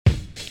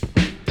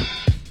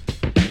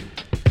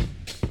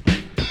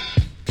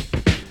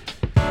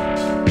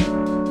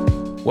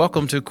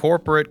Welcome to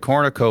Corporate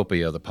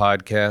Cornucopia, the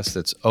podcast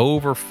that's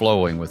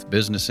overflowing with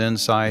business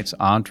insights,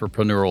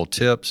 entrepreneurial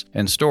tips,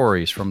 and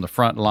stories from the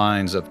front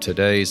lines of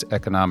today's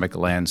economic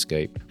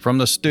landscape. From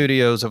the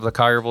studios of the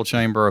Collierville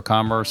Chamber of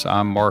Commerce,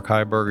 I'm Mark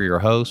Heiberger, your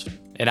host.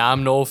 And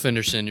I'm Noel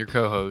Fenderson, your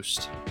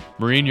co-host.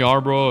 Maureen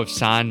Yarborough of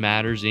Sign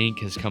Matters, Inc.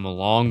 has come a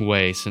long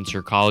way since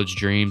her college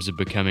dreams of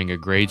becoming a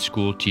grade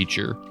school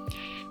teacher.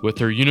 With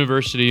her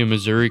University of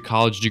Missouri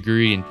college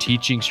degree and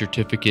teaching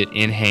certificate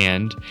in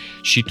hand,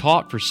 she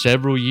taught for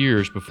several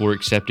years before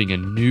accepting a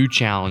new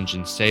challenge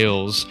in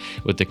sales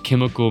with a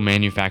chemical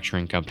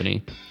manufacturing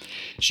company.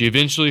 She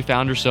eventually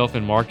found herself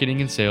in marketing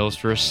and sales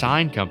for a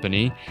sign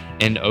company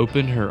and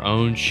opened her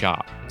own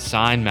shop,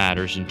 Sign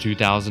Matters, in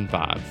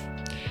 2005.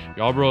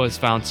 Yarborough has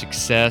found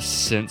success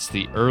since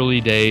the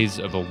early days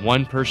of a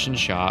one-person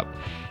shop,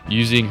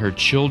 using her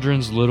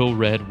children's little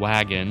red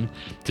wagon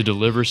to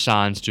deliver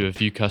signs to a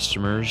few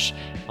customers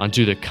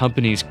onto the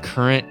company's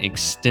current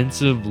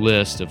extensive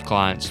list of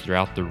clients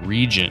throughout the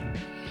region.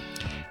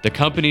 The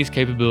company's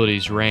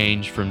capabilities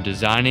range from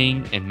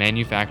designing and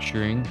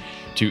manufacturing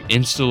to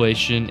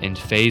installation and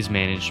phase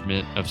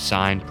management of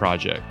sign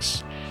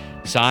projects.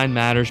 Sign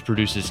Matters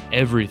produces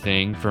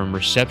everything from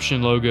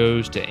reception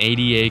logos to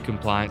ADA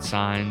compliant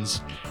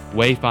signs,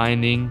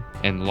 wayfinding,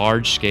 and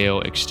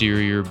large-scale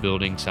exterior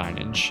building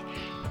signage.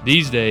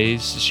 These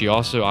days, she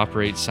also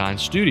operates Sign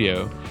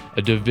Studio,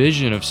 a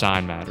division of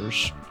Sign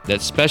Matters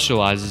that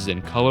specializes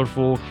in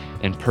colorful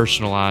and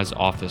personalized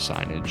office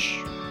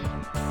signage.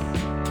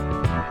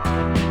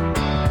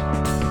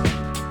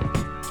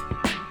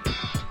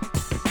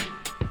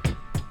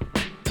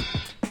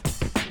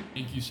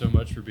 Thank you so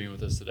much for being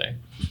with us today.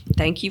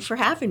 Thank you for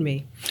having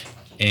me.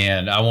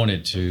 And I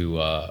wanted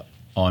to,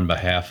 on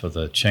behalf of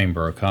the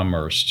Chamber of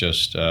Commerce,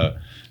 just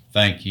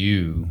thank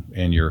you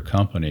and your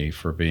company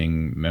for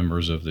being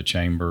members of the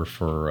Chamber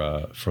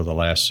for the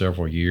last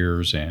several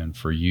years, and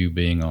for you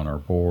being on our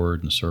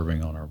board and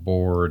serving on our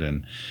board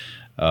and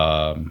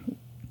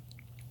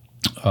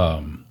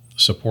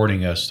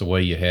supporting us the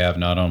way you have,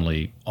 not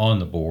only on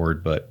the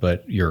board,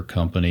 but your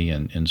company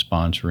and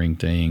sponsoring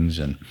things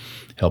and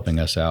helping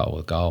us out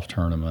with golf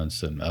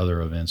tournaments and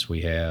other events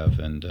we have.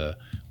 And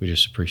we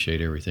just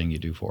appreciate everything you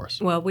do for us.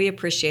 Well, we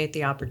appreciate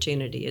the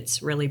opportunity. It's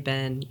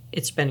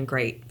been a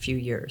great few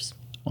years.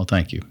 Well,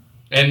 thank you.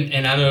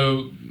 And I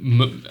know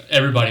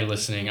everybody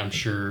listening, I'm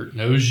sure,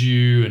 knows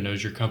you and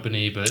knows your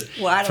company. But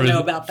well, I don't know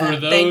about that. For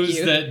those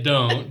that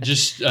don't,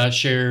 just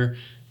share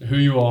who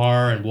you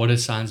are and what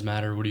does Signs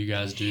Matter? What do you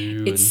guys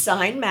do? It's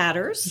Sign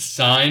Matters.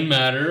 Sign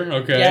Matter,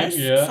 okay. Yes,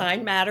 yeah.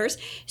 Sign Matters.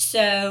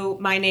 So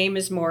my name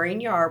is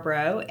Maureen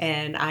Yarborough,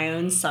 and I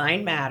own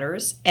Sign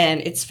Matters. And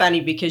it's funny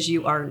because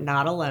you are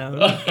not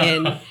alone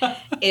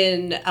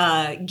in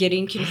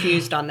getting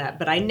confused on that.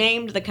 But I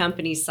named the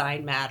company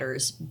Sign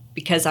Matters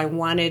because I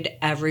wanted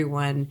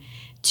everyone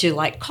to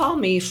call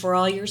me for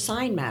all your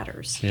sign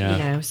matters.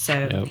 Yeah.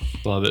 So yep.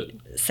 Love it.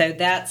 So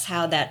that's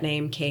how that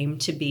name came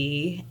to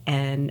be.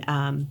 And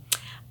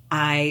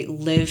I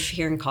live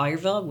here in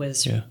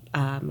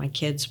Collierville. My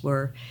kids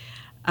were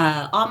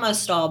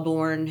almost all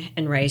born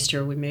and raised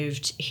here. We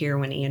moved here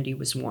when Andy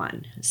was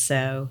 1.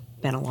 So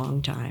been a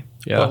long time.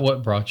 Yeah.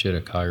 What brought you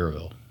to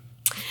Collierville?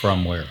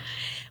 From where?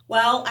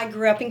 Well, I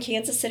grew up in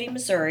Kansas City,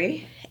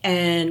 Missouri,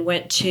 and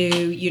went to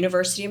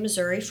University of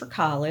Missouri for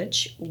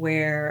college,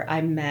 where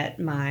I met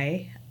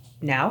my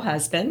now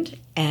husband,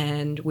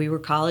 and we were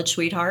college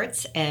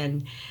sweethearts.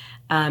 And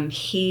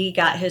he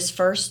got his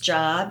first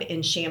job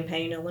in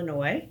Champaign,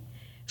 Illinois,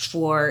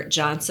 for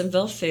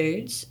Johnsonville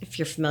Foods. If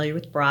you're familiar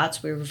with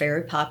brats, we were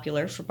very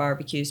popular for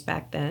barbecues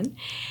back then.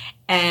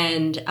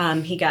 And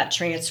he got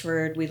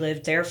transferred. We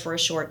lived there for a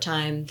short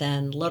time,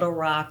 then Little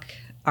Rock,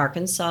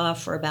 Arkansas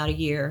for about a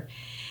year.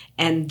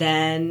 And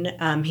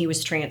then he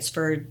was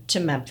transferred to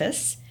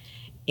Memphis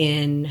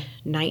in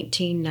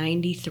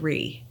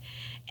 1993.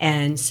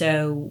 And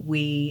so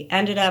we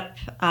ended up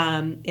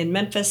in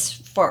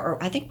Memphis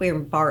I think we were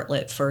in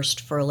Bartlett first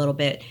for a little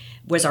bit,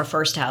 was our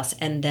first house.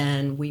 And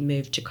then we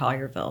moved to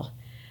Collierville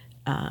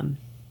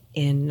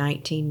in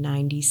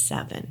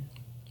 1997.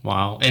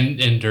 Wow.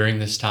 And during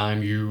this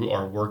time, you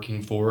are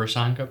working for a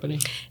sign company?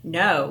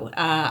 No,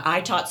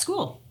 I taught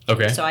school.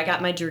 Okay. So I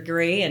got my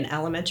degree in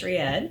elementary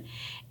ed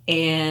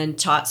and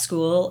taught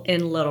school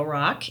in Little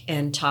Rock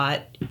and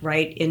taught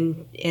right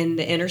in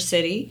the inner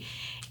city,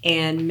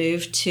 and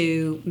moved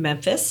to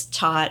Memphis.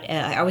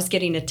 I was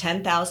getting a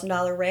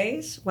 $10,000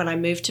 raise when I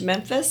moved to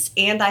Memphis,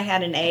 and I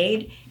had an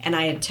aide, and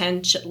I had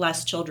 10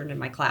 less children in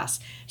my class.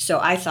 So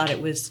I thought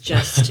it was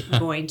just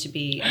going to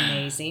be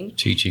amazing.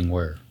 Teaching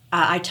where?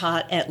 I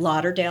taught at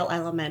Lauderdale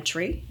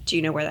Elementary. Do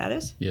you know where that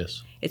is?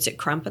 Yes. It's at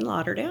Crump and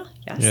Lauderdale,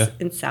 yes, yeah.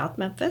 in South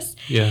Memphis.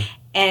 Yeah.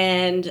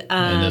 And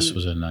this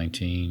was in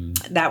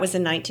That was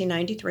in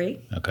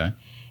 1993. Okay.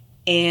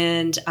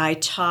 And I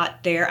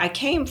taught there. I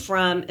came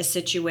from a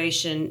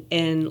situation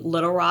in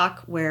Little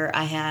Rock where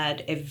I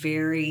had a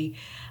very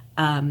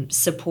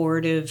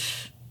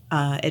supportive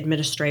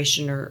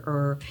administration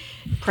or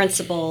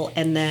principal,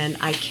 and then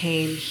I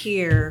came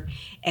here,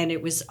 and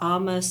it was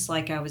almost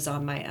like I was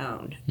on my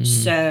own.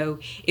 So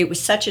it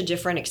was such a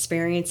different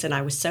experience, and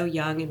I was so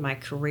young in my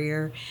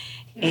career.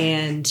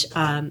 And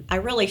I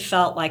really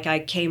felt like I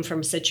came from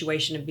a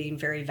situation of being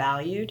very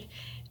valued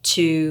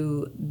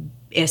to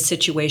a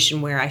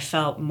situation where I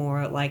felt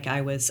more like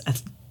I was a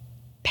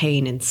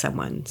pain in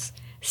someone's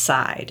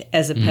side,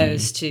 as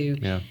opposed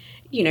to,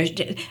 you know,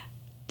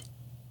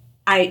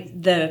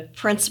 the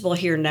principal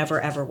here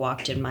never ever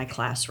walked in my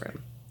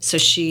classroom. So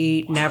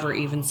she never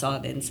even saw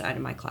the inside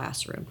of my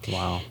classroom.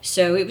 Wow.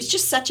 So it was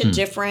just such a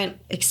different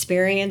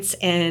experience,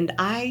 and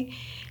I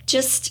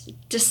just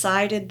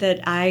decided that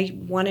I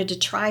wanted to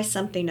try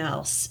something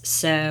else.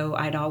 So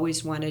I'd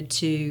always wanted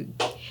to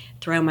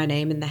throw my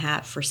name in the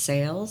hat for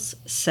sales.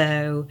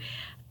 So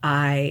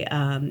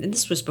and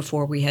this was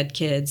before we had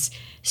kids,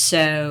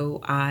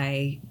 so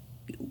I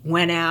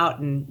went out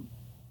and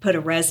put a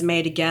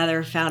resume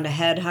together, found a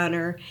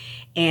headhunter,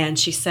 and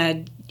she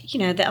said, you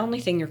know, the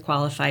only thing you're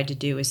qualified to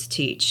do is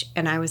teach.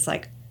 And I was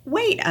like,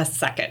 wait a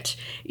second.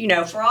 You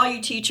know, for all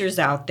you teachers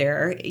out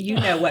there, you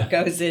know what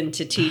goes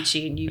into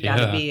teaching. You got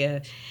to be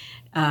a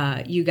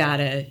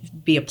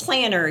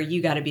planner.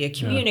 You got to be a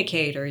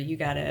communicator. You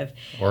got to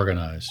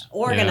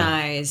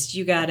organized.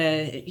 You got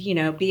to, you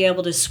know, be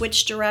able to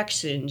switch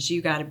directions.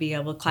 You got to be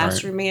able to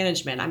classroom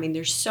management. I mean,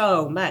 there's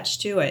so much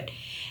to it.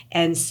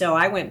 And so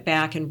I went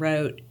back and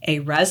wrote a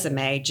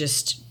resume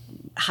just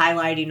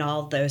highlighting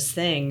all of those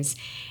things.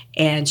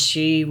 And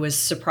she was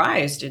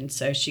surprised, and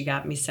so she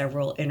got me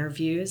several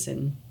interviews,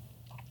 and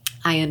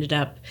I ended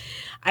up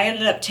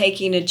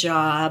taking a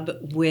job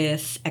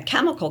with a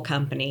chemical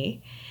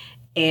company,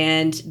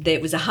 and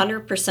it was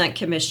 100%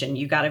 commission.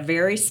 You got a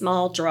very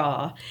small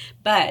draw,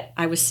 but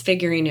I was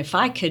figuring if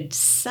I could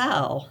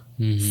sell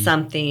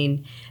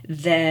something,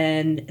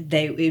 then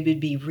it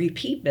would be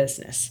repeat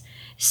business.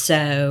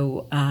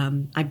 So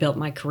I built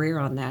my career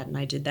on that, and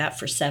I did that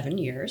for 7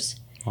 years.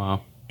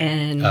 Wow.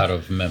 And out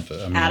of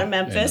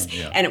Memphis.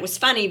 And it was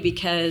funny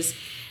because,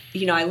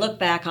 you know, I look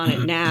back on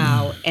it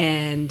now,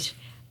 and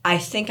I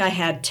think I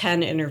had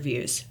 10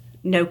 interviews,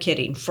 no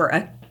kidding, for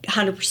a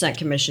 100%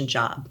 commission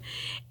job.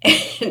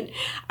 And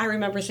I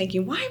remember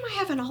thinking, why am I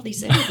having all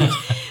these interviews?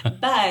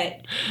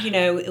 But, you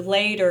know,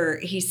 later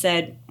he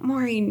said,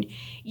 Maureen,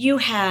 you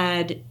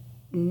had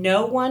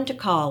no one to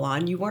call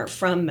on. You weren't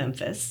from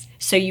Memphis,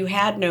 so you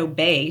had no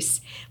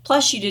base.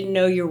 Plus, you didn't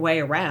know your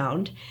way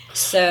around.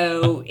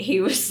 So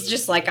he was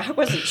just like, I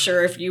wasn't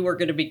sure if you were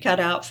going to be cut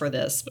out for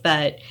this.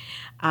 But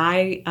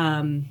I,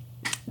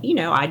 you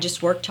know, I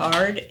just worked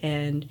hard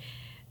and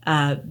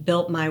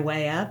built my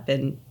way up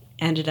and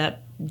ended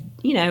up,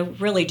 you know,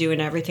 really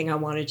doing everything I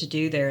wanted to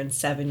do there in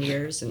 7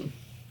 years. And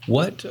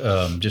what,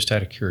 just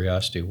out of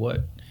curiosity,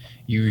 what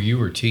you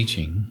were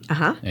teaching,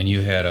 and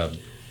you had a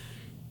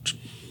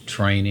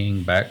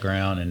training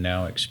background and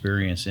now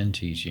experience in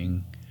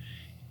teaching,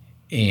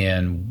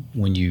 and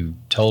when you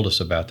told us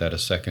about that a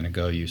second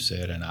ago, you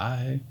said, and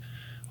I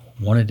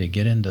wanted to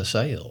get into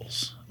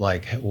sales.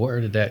 Like,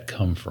 where did that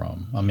come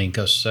from? I mean,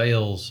 because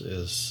sales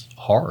is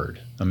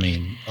hard. I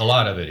mean, a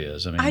lot of it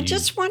is. I mean, I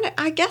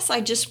guess I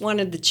just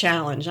wanted the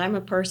challenge. I'm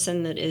a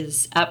person that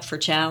is up for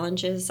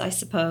challenges, I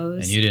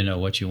suppose. And you didn't know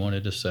what you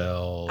wanted to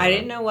sell. I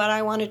didn't know what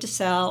I wanted to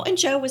sell, and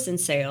Joe was in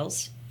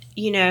sales,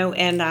 you know,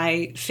 and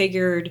I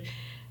figured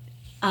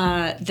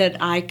that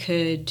I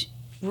could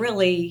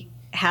really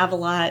have a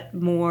lot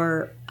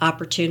more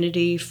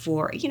opportunity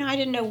for, you know,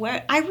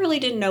 I really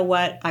didn't know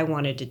what I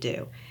wanted to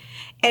do.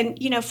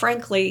 And, you know,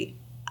 frankly,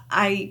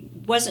 I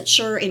wasn't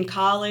sure in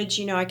college.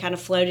 You know, I kind of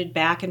floated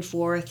back and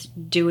forth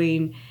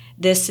doing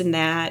this and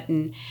that.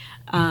 And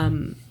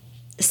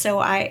so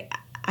I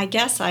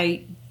guess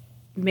I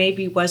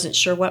maybe wasn't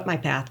sure what my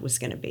path was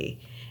going to be.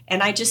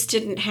 And I just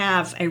didn't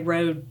have a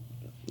road,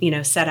 you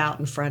know, set out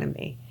in front of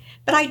me.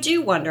 But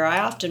I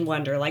often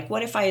wonder, like,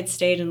 what if I had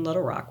stayed in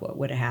Little Rock? What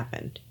would have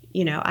happened?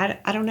 You know,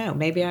 I don't know.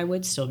 Maybe I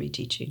would still be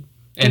teaching.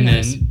 And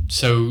then,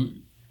 so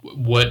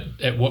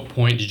at what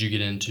point did you get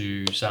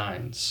into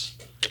signs?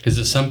 Because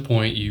at some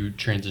point you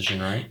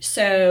transitioned, right?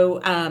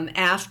 So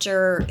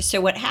so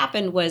what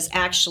happened was,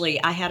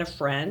 actually, I had a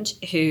friend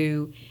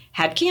who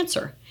had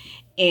cancer,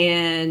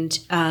 and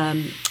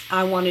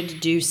I wanted to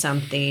do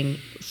something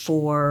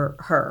for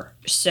her.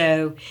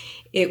 So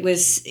it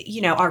was,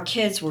 you know, our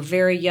kids were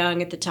very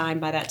young at the time.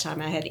 By that time,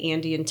 I had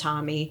Andy and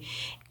Tommy,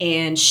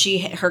 and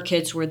her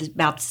kids were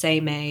about the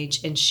same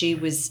age, and she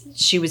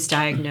was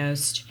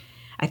diagnosed,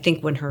 I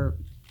think, when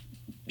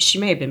she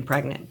may have been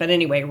pregnant, but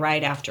anyway,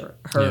 right after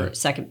her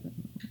second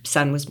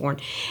son was born.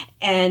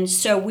 And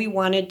so I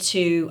wanted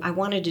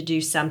to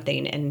do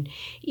something, and,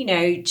 you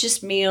know,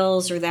 just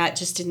meals or that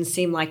just didn't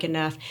seem like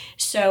enough.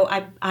 So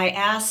I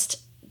asked,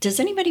 does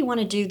anybody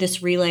want to do this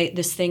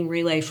thing,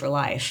 Relay for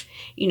Life?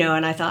 You know,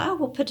 and I thought,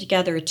 we'll put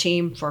together a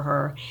team for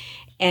her.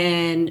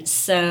 And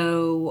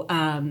so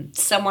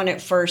someone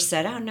at first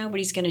said,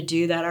 nobody's going to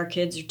do that. Our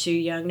kids are too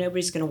young.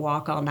 Nobody's going to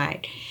walk all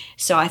night.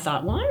 So I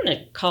thought, well, I'm going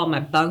to call my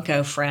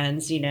bunco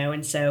friends, you know.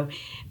 And so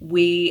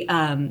we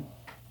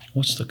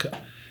What's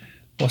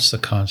the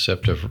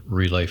concept of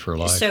Relay for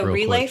Life? So real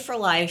Relay quick? for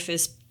Life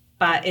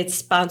it's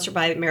sponsored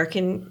by the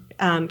American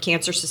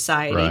Cancer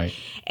Society. Right.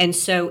 And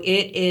so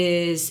it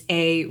is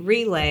a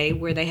relay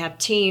where they have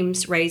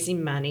teams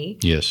raising money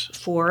Yes.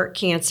 for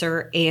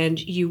cancer, and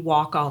you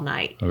walk all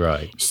night.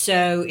 Right.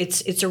 So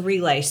it's a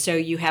relay. So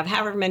you have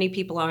however many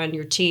people are on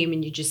your team,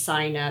 and you just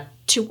sign up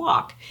to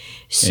walk.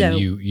 So And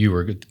you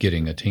were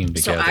getting a team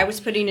so together. I was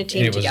putting a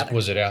team And together.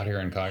 Was it out here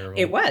in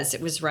Collierville?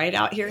 It was right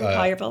out here in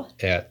Collierville.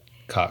 At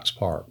Cox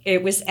Park.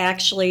 It was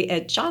actually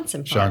at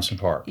Johnson Park. Johnson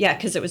Park. Yeah,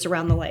 because it was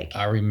around the lake.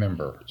 I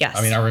remember. Yes.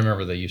 I mean, I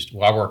remember they used to,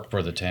 well, I worked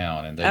for the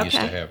town, and they used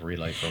to Okay. have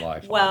Relay for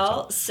Life. all the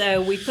Well, time.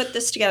 so we put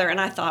this together, and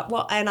I thought,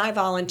 well, and I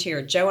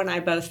volunteered. Joe and I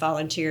both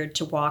volunteered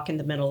to walk in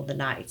the middle of the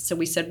night. So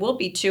we said, we'll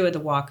be two of the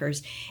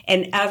walkers.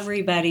 And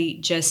everybody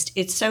just,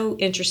 it's so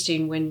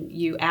interesting when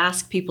you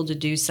ask people to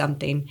do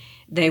something,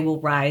 they will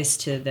rise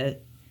to the,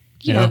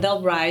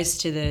 they'll rise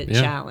to the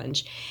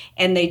challenge.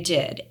 And they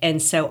did.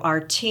 And so our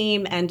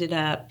team ended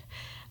up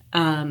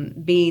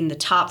being the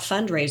top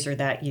fundraiser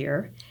that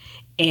year.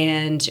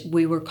 And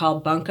we were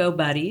called Bunko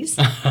Buddies.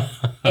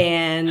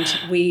 And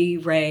we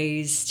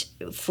raised,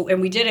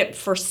 and we did it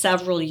for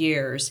several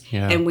years.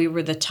 Yeah. And we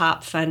were the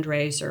top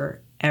fundraiser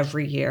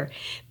every year.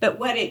 But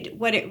what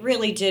it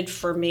really did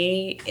for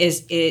me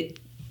is it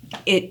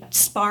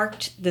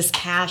sparked this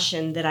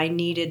passion that I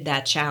needed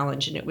that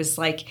challenge. And it was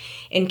like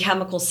in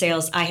chemical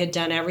sales, I had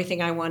done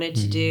everything I wanted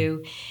to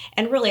do.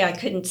 And really, I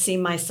couldn't see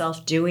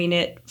myself doing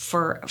it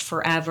for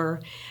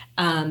forever.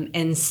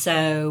 And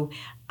so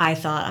I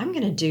thought, I'm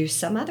going to do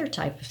some other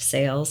type of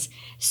sales.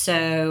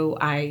 So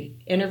I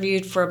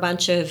interviewed for a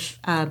bunch of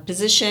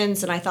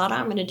positions, and I thought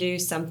I'm going to do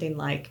something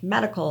like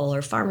medical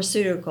or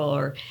pharmaceutical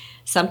or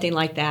something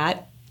like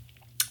that.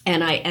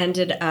 And I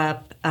ended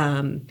up,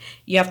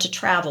 you have to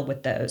travel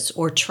with those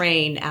or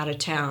train out of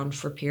town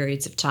for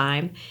periods of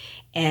time.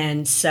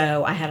 And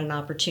so I had an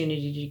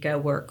opportunity to go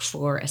work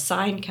for a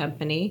sign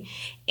company,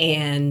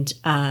 and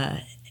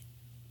I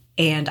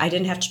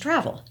didn't have to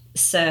travel.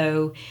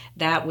 So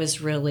that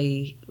was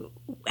really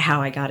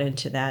how I got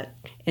into that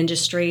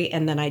industry.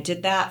 And then I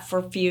did that for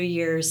a few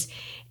years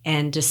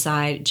and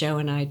Joe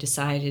and I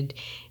decided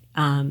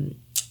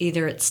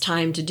either it's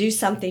time to do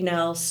something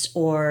else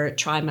or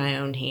try my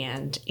own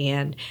hand.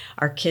 And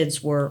our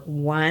kids were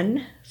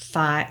 1,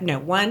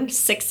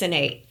 6, and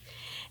 8.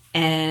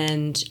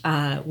 And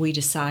we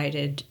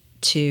decided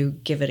to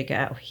give it a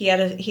go. He had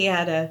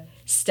a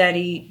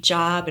steady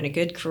job and a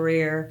good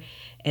career.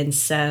 And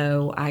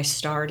so I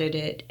started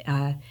it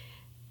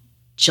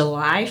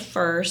July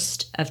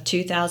 1st of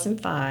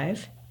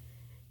 2005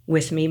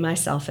 with me,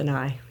 myself, and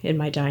I in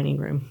my dining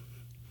room.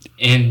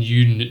 And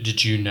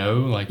did you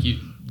know,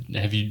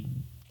 have you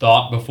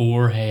thought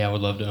before, hey, I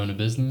would love to own a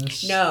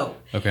business? No.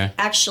 Okay.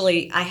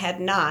 Actually, I had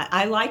not.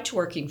 I liked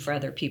working for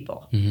other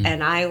people. Mm-hmm.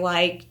 And I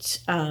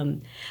liked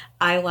the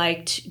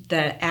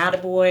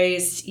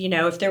attaboys.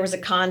 If there was a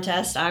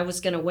contest, I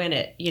was going to win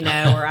it,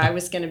 or I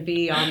was going to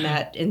be on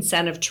that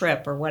incentive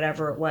trip or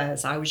whatever it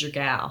was. I was your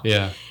gal.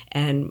 Yeah.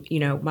 And,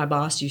 my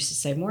boss used to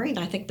say, Maureen,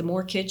 I think the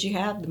more kids you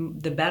have,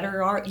 the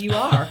better you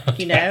are,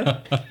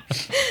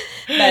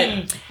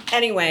 But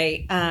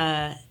anyway,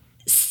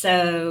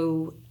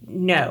 so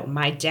no,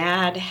 my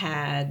dad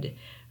had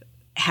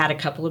a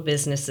couple of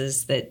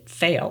businesses that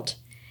failed.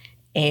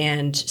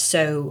 And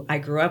so I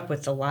grew up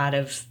with a lot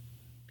of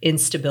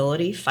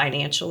instability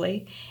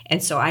financially.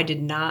 And so I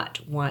did not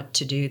want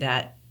to do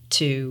that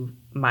to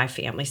my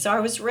family. So I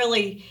was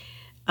really,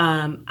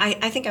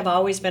 I think I've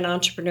always been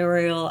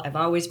entrepreneurial. I've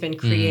always been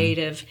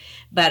creative,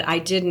 but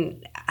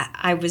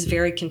I was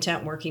very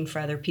content working for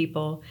other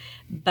people.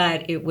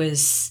 But it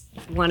was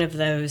one of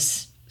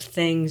those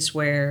things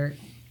where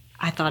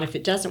I thought if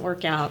it doesn't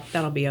work out,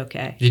 that'll be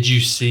okay. Did you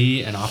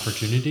see an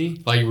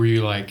opportunity? Were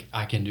you like,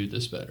 I can do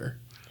this better?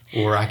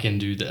 Or I can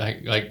do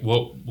that?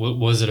 What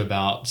was it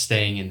about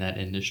staying in that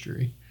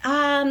industry?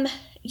 I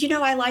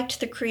liked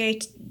the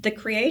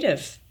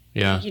creative,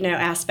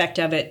 aspect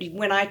of it.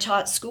 When I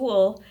taught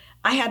school,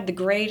 I had the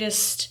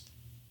greatest,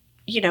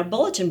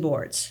 bulletin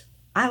boards.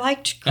 I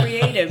liked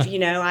creative,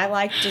 I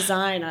like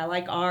design, I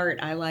like art,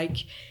 I like,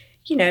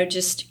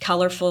 just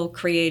colorful,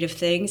 creative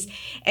things.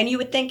 And you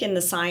would think in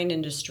the sign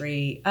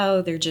industry,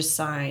 oh, they're just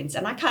signs.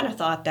 And I kind of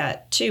thought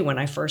that too when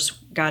I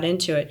first got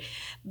into it.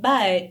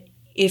 But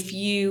if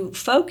you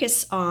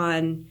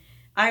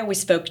I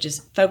always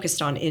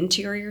focused on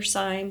interior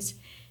signs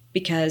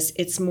because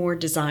it's more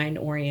design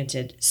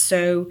oriented.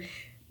 So,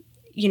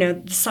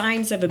 the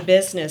signs of a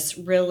business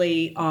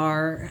really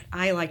are,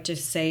 I like to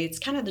say, it's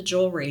kind of the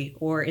jewelry,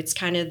 or it's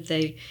kind of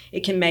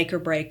it can make or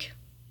break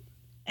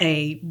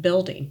a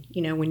building.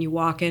 When you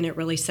walk in, it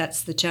really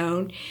sets the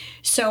tone.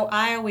 So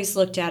I always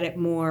looked at it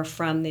more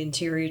from the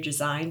interior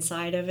design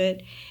side of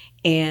it,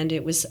 and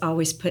it was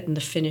always putting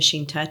the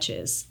finishing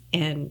touches.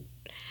 And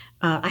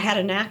I had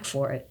a knack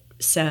for it.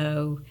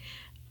 So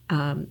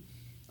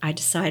I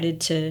decided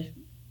to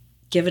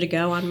give it a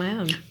go on my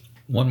own.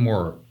 One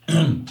more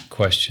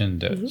question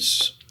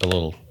that's a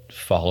little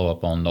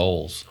follow-up on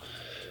Knowles.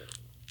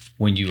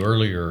 when you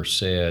earlier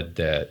said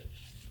that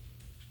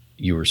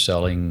you were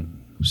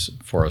selling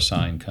for a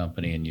sign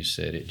company and you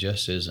said it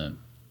just isn't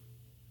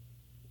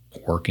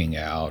working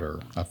out,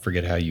 or I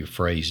forget how you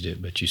phrased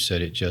it, but you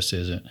said it just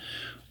isn't,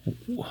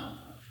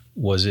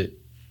 was it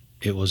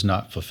was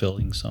not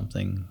fulfilling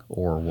something,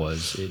 or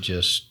was it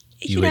just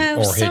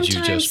had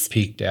you just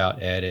peeked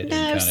out at it?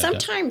 No, and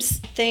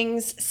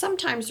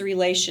sometimes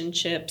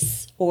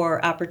relationships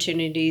or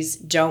opportunities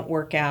don't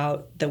work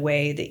out the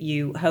way that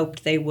you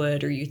hoped they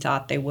would or you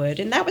thought they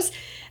would. And that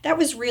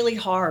was really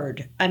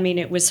hard. I mean,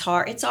 it was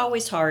hard. It's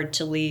always hard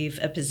to leave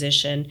a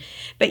position,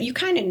 but you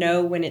kind of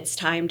know when it's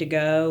time to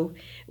go,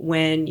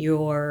 when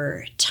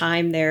your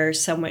time there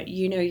somewhat,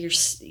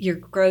 your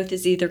growth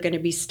is either going to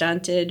be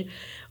stunted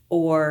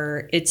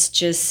or it's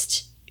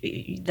just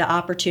the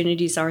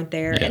opportunities aren't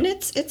there. Yeah. And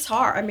it's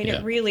hard. I mean,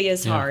 it really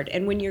is hard.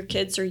 And when your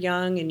kids are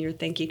young and you're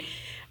thinking,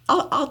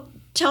 I'll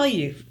tell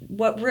you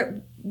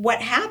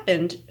what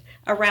happened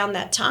around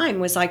that time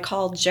was I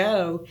called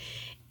Joe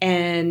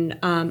and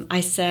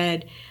I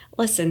said,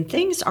 listen,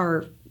 things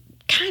are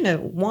kind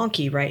of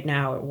wonky right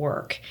now at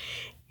work.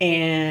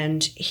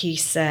 And he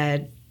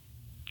said,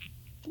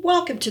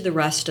 welcome to the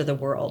rest of the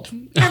world.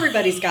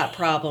 Everybody's got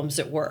problems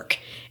at work.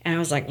 And I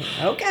was like,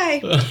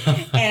 okay.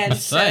 And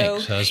so,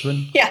 thanks,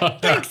 husband. Yeah,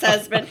 thanks,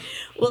 husband.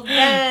 Well,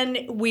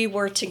 then we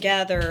were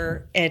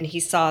together and he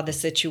saw the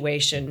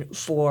situation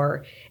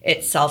for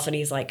itself and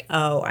he's like,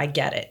 oh, I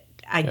get it.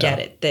 I get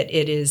it, that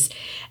it is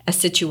a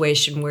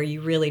situation where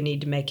you really need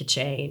to make a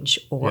change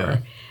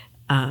or,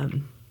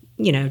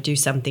 do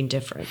something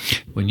different.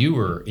 When you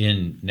were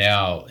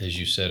now, as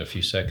you said a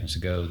few seconds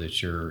ago,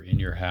 that you're in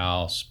your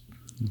house,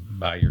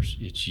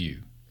 it's you,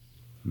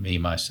 me,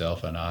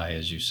 myself, and I,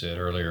 as you said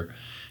earlier.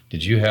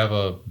 Did you have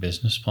a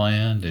business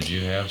plan? Did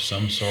you have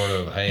some sort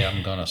of, hey,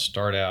 I'm going to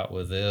start out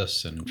with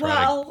this and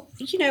try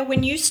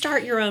when you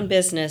start your own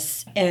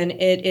business and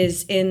it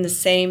is in the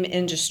same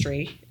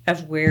industry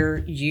of where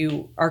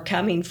you are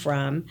coming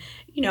from,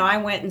 I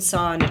went and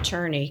saw an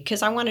attorney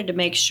because I wanted to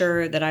make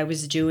sure that I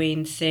was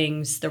doing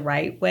things the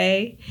right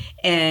way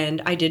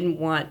and I didn't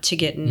want to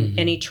get in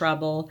any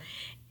trouble.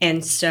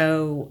 And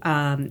so,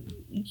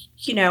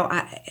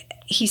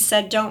 he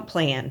said, don't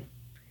plan.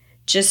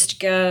 Just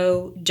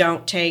go.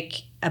 Don't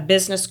take a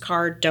business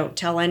card. Don't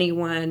tell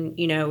anyone.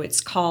 It's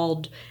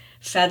called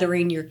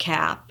feathering your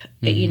cap,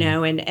 and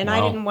wow.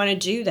 I didn't want to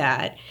do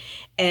that.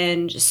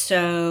 And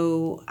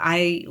so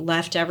I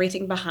left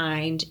everything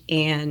behind.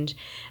 And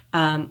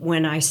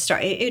when I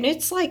started, and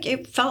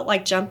it felt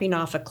like jumping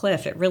off a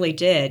cliff. It really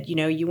did.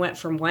 You went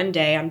from one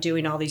day, I'm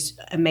doing all these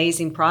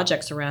amazing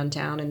projects around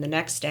town. And the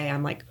next day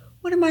I'm like,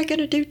 what am I going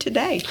to do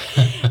today?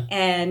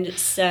 And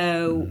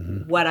so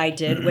what I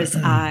did was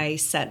I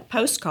sent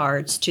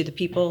postcards to the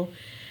people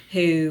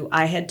who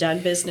I had done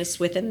business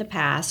with in the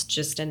past,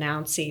 just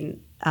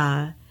announcing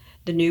the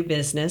new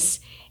business,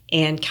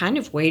 and kind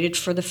of waited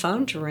for the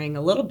phone to ring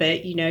a little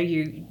bit.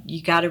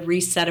 You got to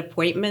reset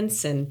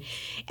appointments, and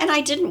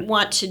I didn't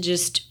want to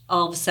just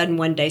all of a sudden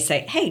one day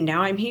say, hey,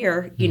 now I'm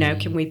here.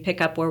 Can we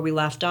pick up where we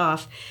left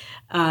off?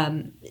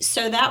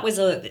 So that was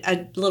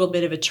a little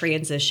bit of a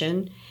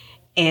transition.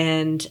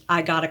 And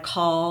I got a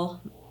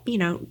call,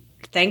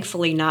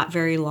 thankfully not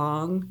very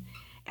long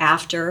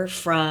after,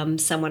 from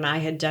someone I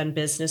had done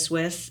business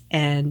with.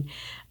 And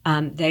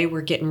they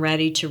were getting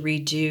ready to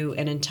redo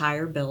an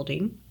entire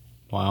building.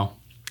 Wow.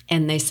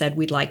 And they said,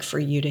 we'd like for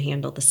you to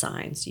handle the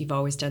signs. You've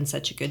always done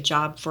such a good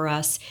job for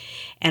us.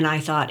 And I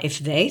thought, if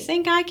they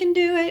think I can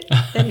do it,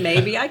 then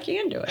maybe I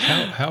can do it.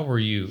 How were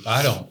you?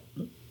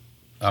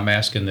 I'm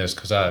asking this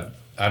because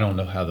I don't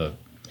know how the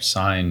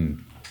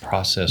sign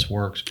process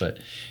works, but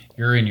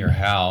you're in your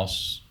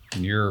house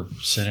and you're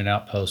sending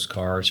out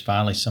postcards.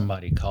 Finally,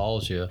 somebody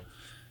calls you.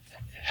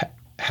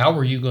 How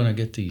were you going to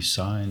get these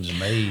signs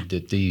made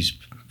that these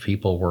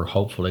people were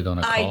hopefully going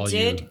to call you? I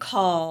did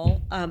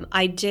call.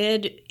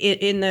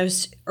 In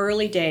those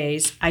early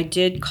days, I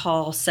did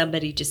call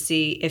somebody to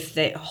see if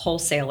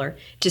wholesaler,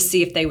 to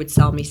see if they would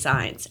sell me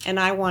signs. And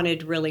I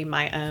wanted really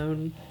my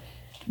own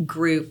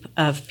group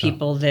of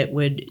people that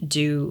would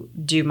do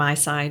my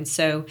signs.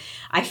 So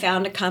I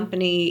found a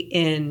company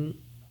in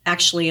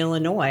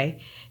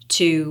Illinois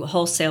to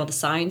wholesale the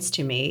signs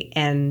to me.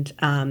 And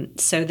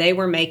so they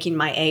were making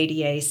my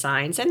ADA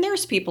signs. And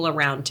there's people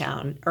around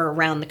town or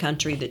around the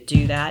country that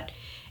do that,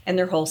 and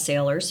they're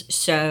wholesalers.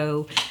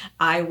 So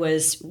I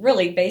was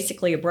really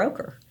basically a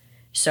broker.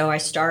 So I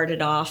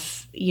started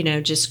off,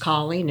 just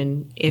calling.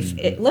 And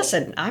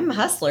listen, I'm a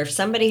hustler. If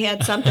somebody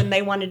had something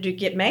they wanted to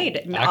get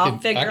made, I'll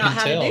figure out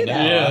how to do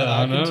that. Yeah,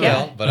 I know.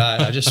 Tell, but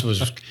I just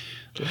was...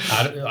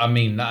 I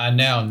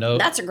now know.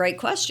 That's a great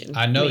question.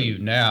 I know you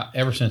now.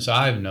 Ever since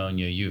I've known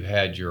you, you've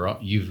had your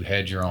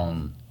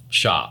own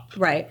shop,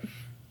 right?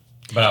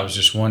 But I was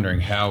just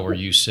wondering, how were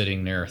you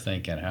sitting there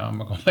thinking, how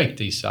am I going to make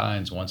these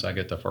signs once I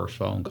get the first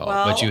phone call?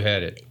 Well, but you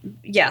had it.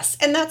 Yes,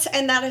 and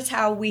that is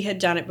how we had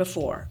done it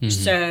before.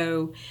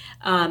 So,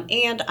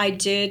 and I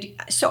did.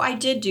 So I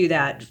did do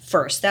that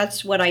first.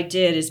 That's what I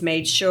did, is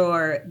made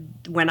sure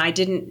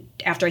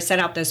after I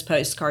sent out those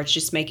postcards,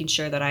 just making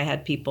sure that I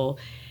had people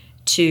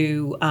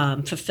to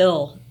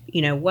fulfill,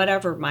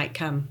 whatever might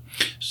come.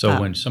 So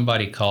when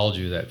somebody called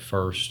you that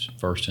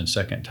first and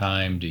second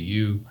time,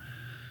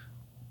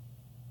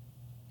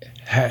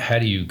 how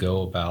do you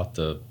go about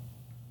the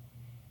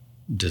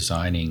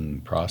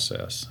designing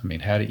process? I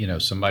mean, how do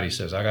somebody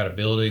says, I got a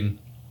building,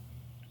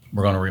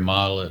 we're going to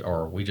remodel it,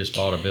 or we just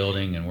bought a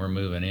building and we're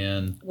moving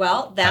in.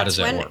 Well, that's how does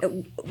that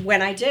work?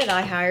 When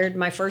I hired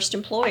my first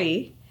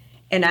employee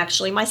and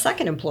actually my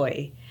second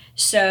employee.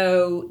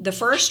 So the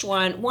first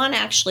one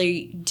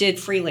actually did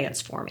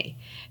freelance for me.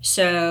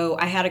 So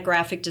I had a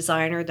graphic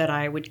designer that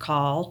I would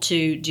call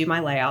to do my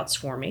layouts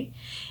for me.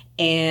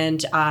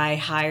 And I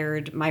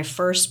hired my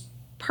first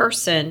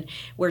person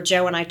where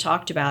Joe and I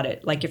talked about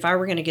it. Like, if I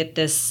were going to get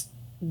this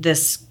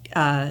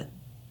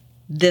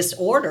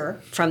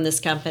order from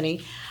this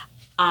company,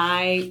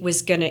 it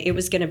was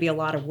gonna be a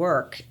lot of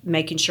work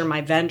making sure my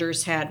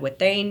vendors had what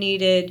they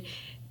needed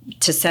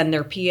to send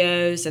their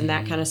POs and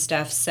that kind of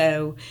stuff.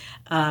 So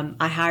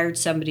I hired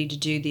somebody to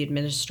do the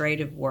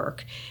administrative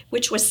work,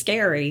 which was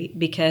scary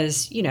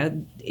because,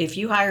 if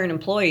you hire an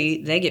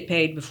employee, they get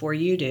paid before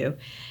you do.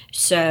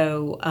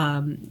 So,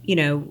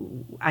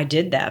 I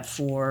did that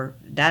for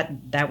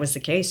that was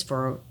the case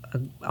for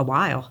a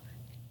while,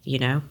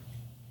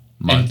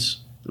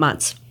 Months.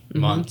 Months.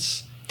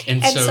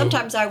 And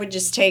sometimes I would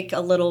just take a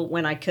little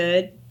when I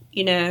could,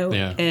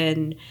 Yeah.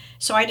 And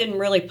so I didn't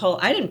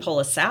pull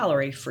a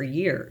salary for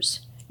years.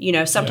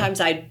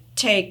 Sometimes I'd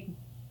take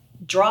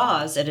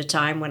draws at a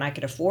time when I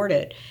could afford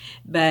it.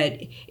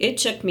 But it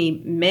took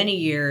me many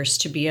years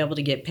to be able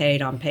to get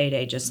paid on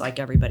payday just like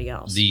everybody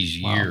else. These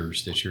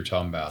years that you're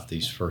talking about,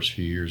 these first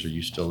few years, are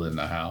you still in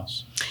the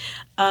house?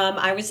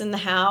 I was in the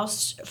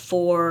house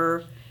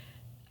for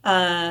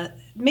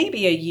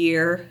maybe a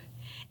year.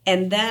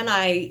 And then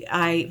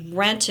I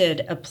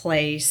rented a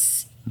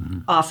place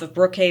off of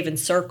Brookhaven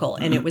Circle,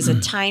 and it was a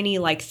tiny,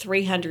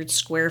 300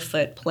 square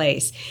foot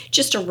place,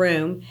 just a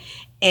room.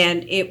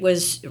 And it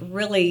was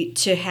really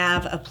to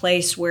have a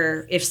place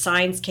where if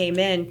signs came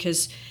in,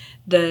 because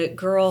the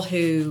girl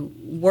who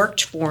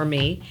worked for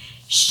me,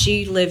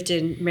 she lived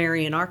in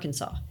Marion,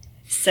 Arkansas.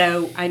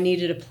 So I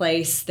needed a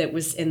place that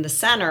was in the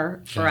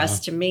center for us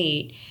to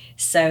meet.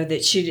 So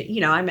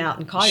that I'm out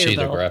in Collierville. Is she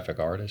the graphic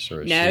artist,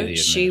 or is no, she the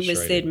she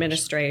was the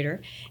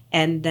administrator,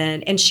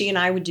 and she and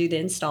I would do the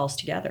installs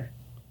together.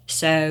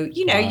 So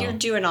you're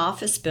doing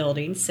office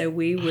buildings, so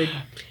we would,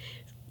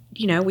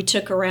 we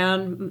took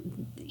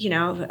around,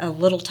 a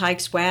little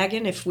Tykes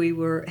wagon if we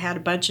had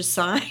a bunch of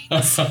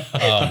signs.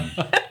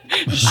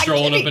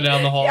 Strolling up and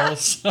down the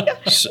halls. Yeah.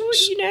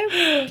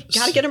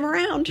 Got to get them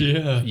around.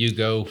 Yeah. You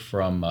go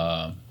from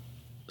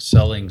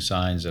selling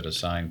signs at a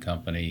sign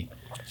company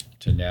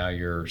to now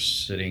you're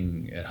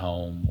sitting at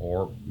home,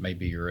 or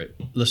maybe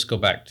let's go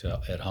back to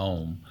at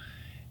home,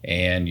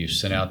 and you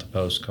send out the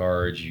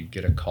postcards, you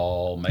get a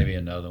call, maybe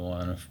another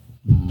one, a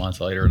month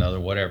later, another,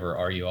 whatever.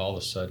 Are you all of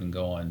a sudden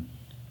going,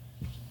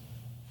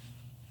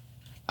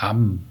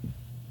 I'm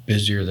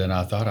busier than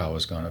I thought I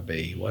was going to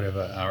be?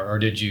 Whatever. Or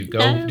did you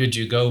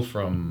go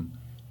from,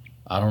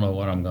 I don't know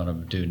what I'm going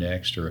to do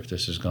next, or if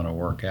this is going to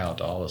work out,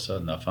 to all of a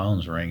sudden the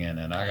phone's ringing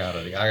and I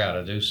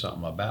gotta do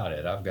something about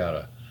it. I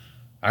got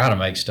to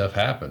make stuff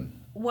happen.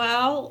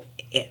 Well,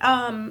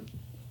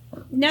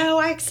 no,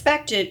 I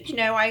expect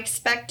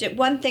it.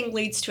 One thing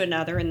leads to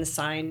another in the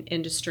sign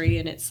industry,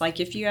 and it's like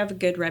if you have a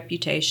good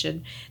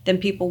reputation, then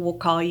people will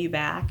call you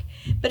back.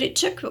 But it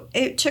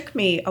took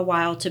me a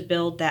while to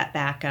build that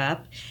back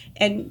up,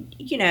 and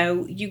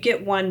you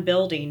get one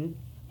building,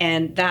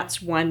 and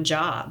that's one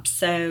job.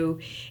 So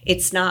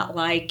it's not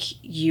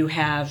like you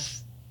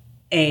have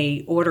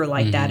a order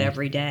like that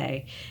every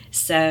day.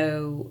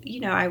 So,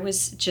 I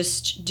was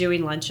just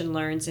doing lunch and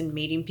learns and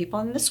meeting people.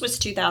 And this was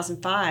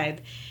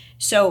 2005.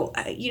 So,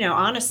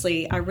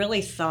 honestly, I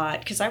really thought,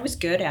 because I was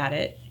good at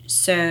it,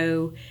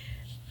 so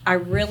I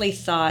really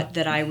thought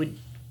that I would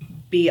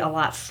be a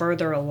lot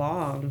further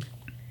along,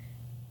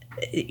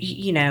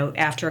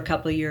 after a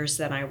couple of years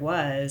than I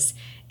was.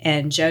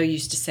 And Joe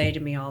used to say to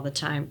me all the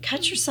time,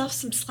 cut yourself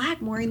some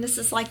slack, Maureen. This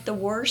is like the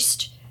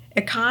worst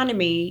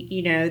economy,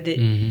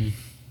 that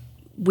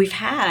we've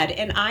had.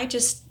 And I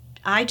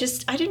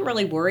didn't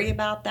really worry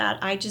about that.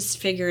 I just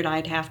figured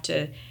I'd have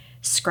to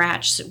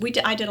scratch.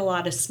 I did a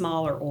lot of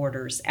smaller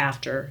orders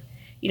after,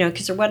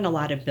 because there wasn't a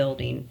lot of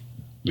building,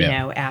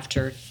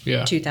 after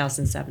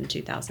 2007,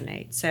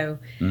 2008. So,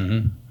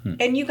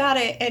 and you got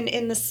to,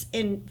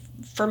 and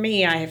for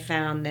me, I have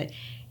found that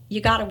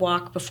you got to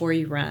walk before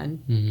you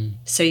run.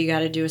 So you got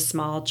to do a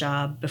small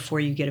job before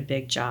you get a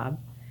big job.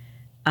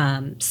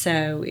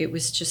 So it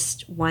was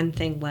just one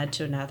thing led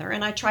to another.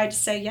 And I tried to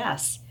say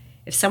yes.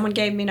 If someone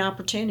gave me an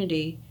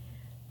opportunity,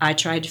 I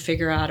tried to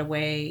figure out a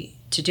way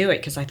to do it,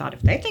 because I thought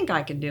if they think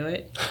I can do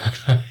it,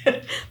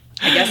 I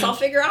guess I'll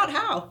figure out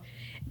how.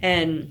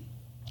 And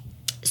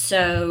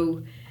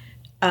so,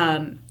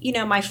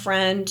 my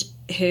friend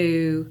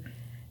who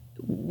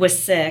was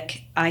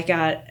sick, I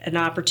got an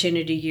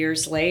opportunity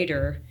years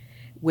later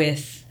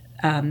with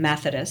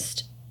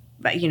Methodist,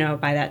 but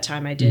by that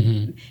time I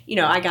did,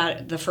 I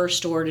got the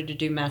first order to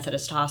do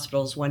Methodist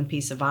Hospitals, one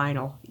piece of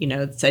vinyl,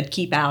 that said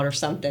keep out or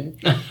something.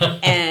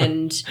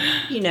 And,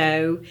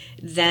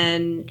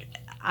 then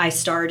I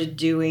started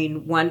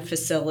doing one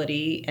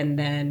facility, and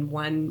then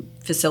one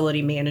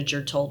facility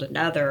manager told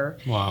another.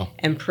 Wow.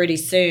 And pretty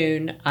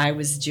soon I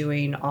was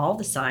doing all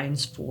the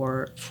signs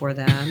for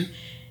them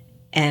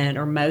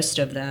or most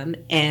of them.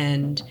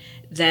 And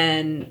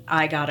then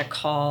I got a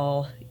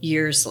call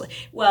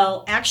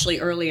actually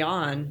early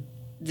on,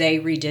 they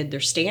redid their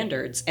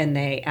standards and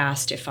they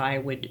asked if I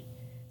would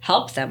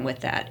help them with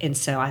that. And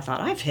so I thought,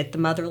 I've hit the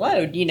mother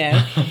lode,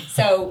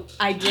 So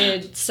I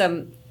did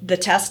the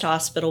test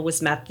hospital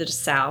was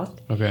Methodist South.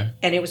 Okay.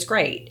 And it was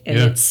great.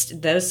 And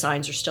those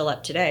signs are still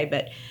up today.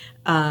 But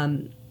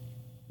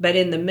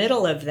in the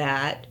middle of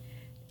that,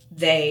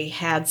 they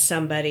had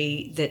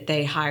somebody that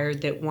they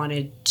hired that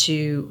wanted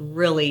to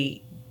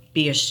really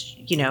be a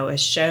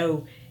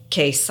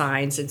showcase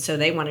signs. And so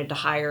they wanted to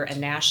hire a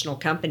national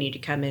company to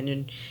come in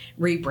and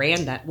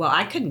rebrand that. Well,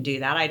 I couldn't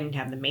do that. I didn't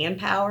have the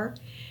manpower.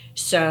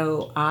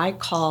 So I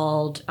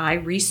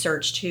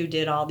researched who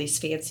did all these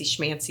fancy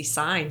schmancy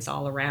signs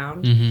all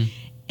around.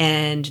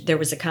 And there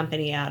was a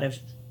company out of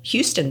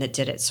Houston that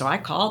did it. So I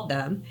called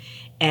them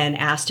and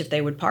asked if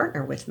they would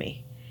partner with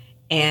me.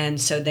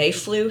 And so they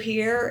flew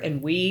here,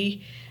 and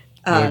we...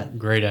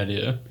 great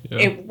idea.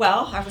 Yeah.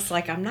 I was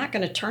like, I'm not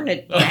going to turn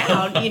it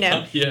down,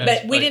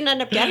 But we didn't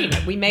end up getting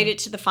it. We made it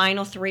to the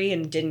final 3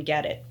 and didn't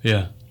get it.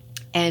 Yeah.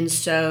 And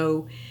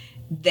so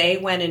they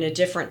went in a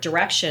different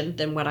direction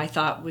than what I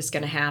thought was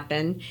going to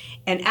happen.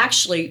 And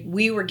actually,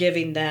 we were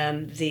giving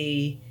them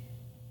the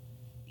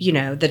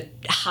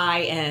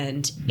high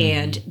end.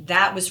 And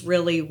that was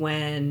really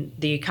when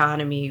the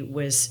economy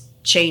was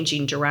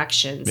changing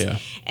directions. Yeah.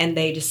 And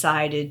they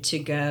decided to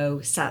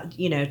go,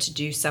 to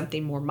do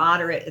something more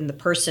moderate. And the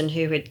person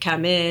who had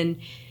come in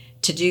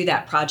to do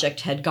that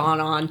project had gone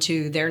on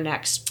to their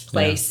next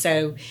place.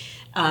 Yeah.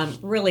 So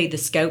really the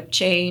scope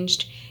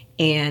changed.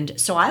 And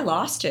so I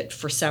lost it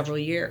for several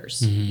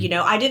years.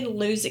 I didn't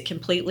lose it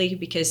completely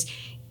because,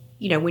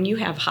 when you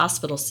have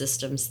hospital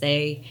systems,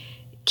 they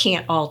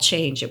can't all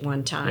change at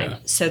one time. Yeah.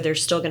 So they're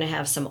still going to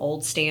have some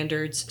old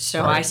standards.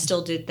 So I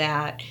still did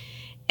that.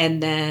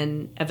 And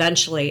then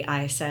eventually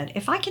I said,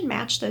 if I can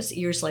match those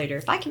years later,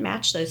 if I can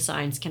match those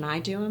signs, can I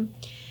do them?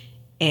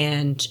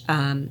 And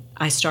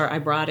I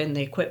brought in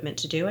the equipment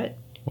to do it.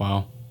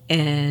 Wow.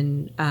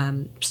 And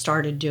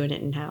started doing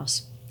it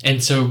in-house.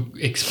 And so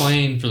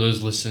explain for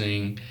those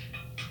listening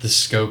the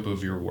scope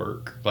of your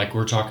work. Like,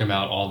 we're talking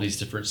about all these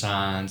different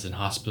signs and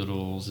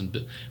hospitals,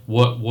 and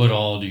what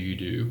all do you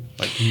do?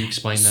 Like, can you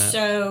explain that?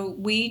 So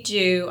we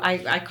do,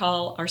 I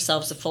call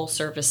ourselves a full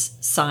service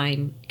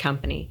sign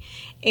company.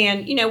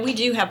 And, we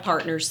do have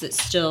partners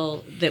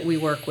that we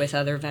work with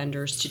other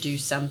vendors to do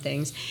some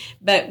things.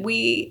 But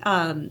we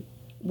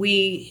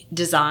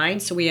design,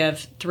 so we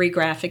have 3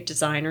 graphic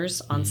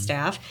designers on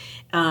staff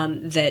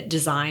that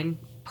design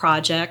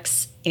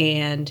projects,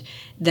 and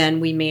then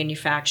we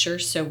manufacture.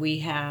 So we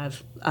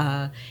have,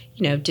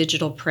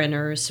 digital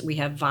printers, we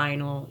have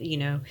vinyl,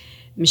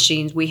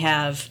 machines, we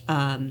have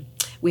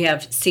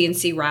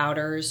CNC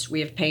routers, we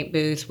have paint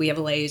booth, we have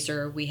a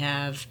laser, we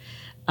have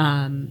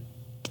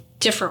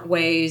different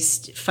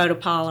ways,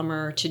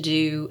 photopolymer to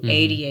do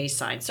ADA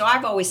signs. So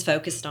I've always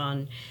focused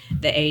on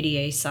the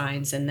ADA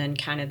signs, and then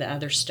kind of the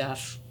other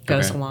stuff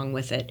goes along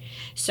with it.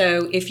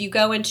 So if you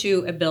go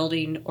into a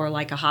building or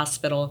like a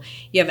hospital,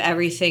 you have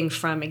everything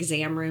from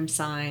exam room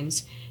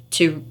signs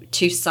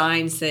to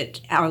signs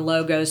that are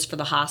logos for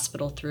the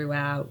hospital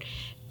throughout,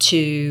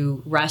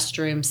 to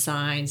restroom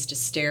signs, to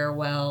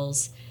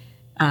stairwells.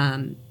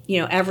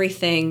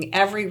 Everything,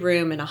 every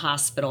room in a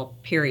hospital,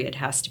 period,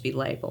 has to be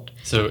labeled.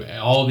 So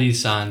all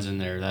these signs in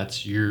there,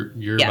 that's you're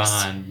Yes.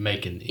 behind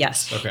making these.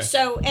 Yes. Okay.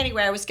 So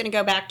anyway, I was going to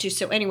go back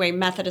to,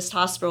 Methodist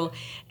Hospital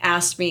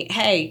asked me,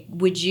 hey,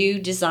 would you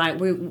design,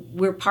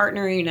 we're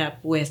partnering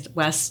up with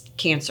West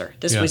Cancer.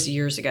 This was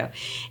years ago.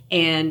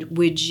 And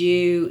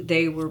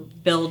they were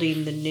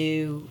building the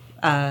new,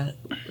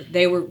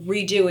 they were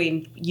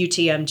redoing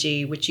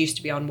UTMG, which used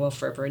to be on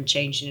Wolf River, and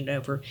changing it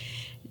over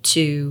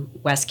to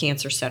West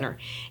Cancer Center.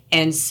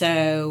 And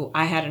so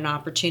I had an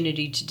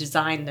opportunity to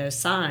design those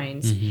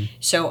signs.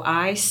 So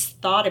I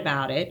thought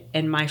about it,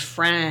 and my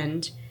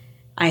friend,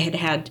 I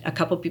had a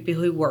couple people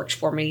who worked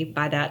for me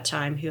by that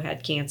time who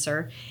had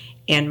cancer,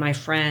 and my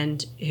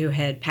friend who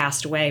had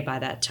passed away by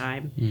that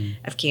time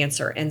of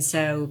cancer. And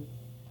so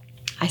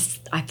I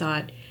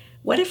thought,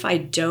 what if I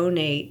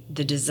donate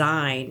the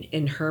design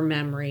in her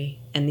memory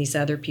and these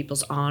other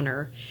people's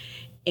honor,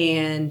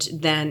 and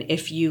then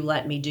if you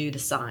let me do the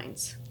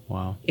signs?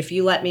 Wow. If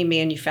you let me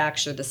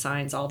manufacture the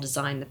signs, I'll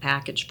design the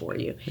package for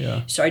you.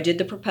 Yeah. So I did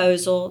the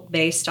proposal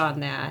based on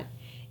that,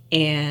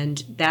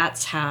 and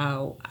that's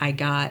how I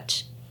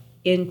got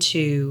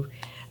into,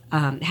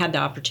 had the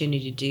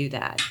opportunity to do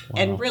that.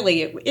 Wow. And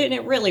really,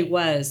 it really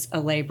was a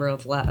labor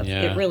of love.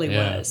 Yeah, It really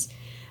was.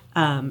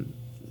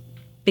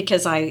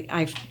 Because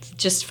I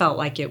just felt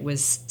like it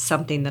was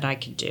something that I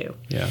could do.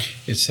 Yeah.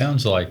 It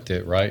sounds like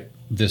that, right?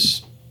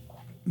 This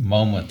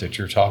moment that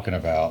you're talking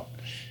about,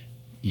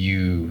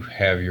 you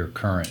have your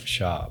current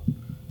shop.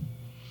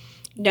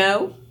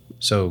 No.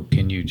 So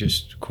can you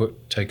just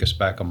take us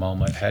back a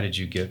moment? How did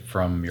you get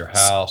from your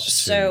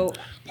house to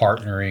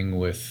partnering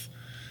with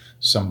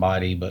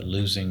somebody but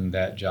losing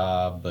that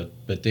job?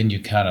 But then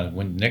you kind of,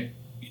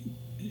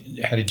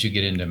 how did you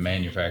get into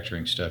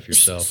manufacturing stuff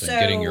yourself and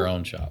getting your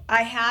own shop?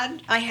 I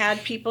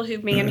had people who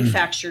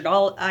manufactured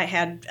I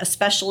had a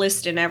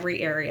specialist in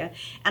every area.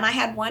 And I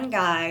had one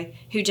guy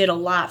who did a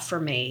lot for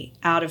me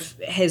out of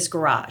his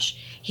garage.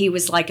 He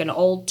was like an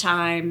old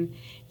time,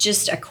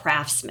 just a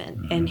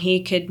craftsman, and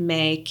he could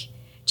make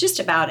just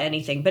about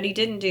anything, but he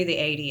didn't do the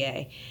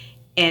ADA.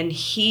 And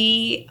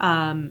he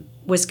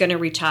was going to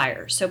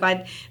retire. So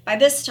by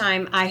this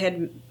time I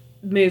had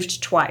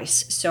moved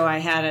twice. So I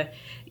had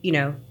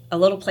a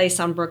little place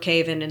on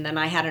Brookhaven, and then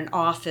I had an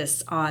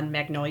office on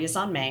Magnolias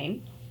on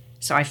Main.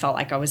 So I felt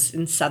like I was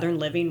in Southern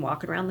Living,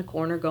 walking around the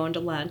corner, going to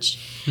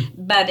lunch.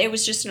 But it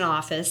was just an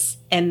office.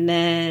 And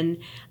then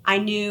I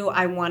knew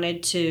I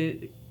wanted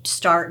to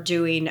start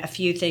doing a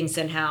few things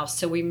in-house.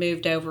 So we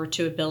moved over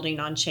to a building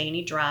on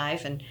Cheney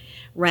Drive and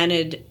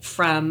rented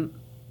from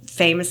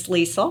famous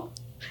Liesl.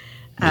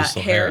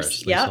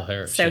 Harris. Liesl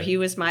Harris. So he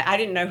was I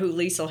didn't know who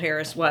Liesl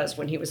Harris was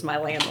when he was my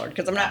landlord,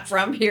 because I'm not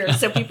from here.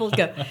 So people would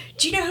go,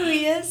 do you know who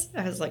he is?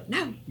 I was like,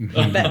 no.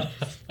 But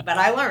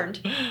I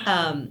learned.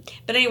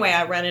 But anyway,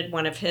 I rented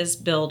one of his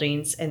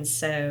buildings. And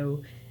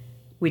so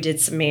we did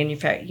some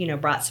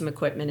brought some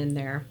equipment in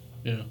there.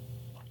 Yeah.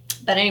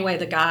 But anyway,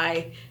 the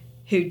guy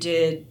who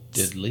did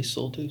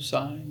Liesl do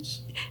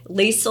signs?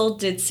 Liesl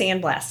did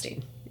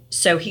sandblasting.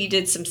 So he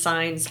did some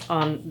signs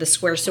on the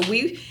square. So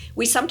we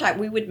sometimes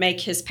would make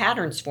his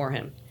patterns for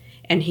him,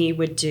 and he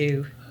would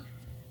do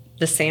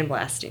the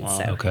sandblasting. Wow.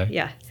 So Okay.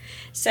 yeah.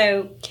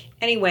 So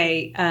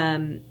anyway,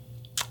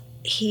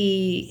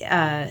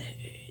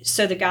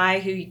 so the guy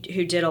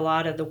who did a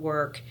lot of the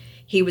work,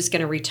 he was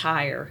going to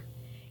retire.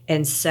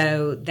 And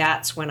so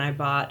that's when I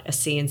bought a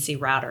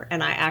CNC router.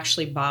 And I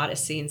actually bought a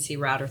CNC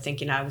router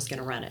thinking I was going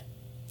to run it.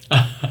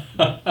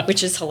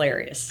 Which is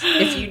hilarious.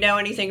 If you know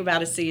anything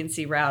about a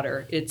CNC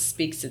router, it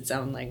speaks its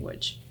own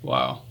language.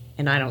 Wow.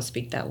 And I don't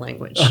speak that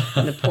language.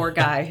 And the poor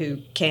guy who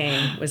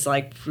came was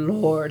like,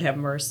 Lord have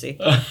mercy.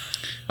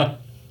 Well,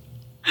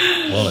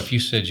 if you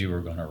said you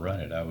were going to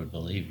run it, I would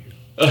believe you.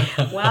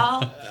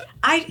 Well,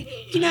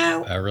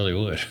 I really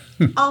would.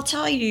 I'll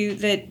tell you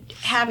that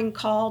having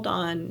called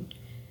on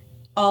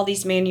all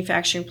these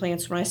manufacturing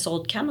plants when I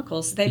sold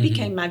chemicals, they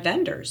became my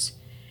vendors.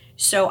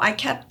 So I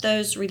kept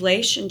those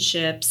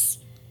relationships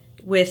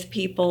with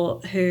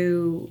people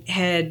who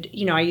had,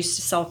 I used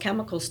to sell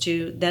chemicals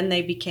to. Then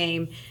they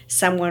became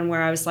someone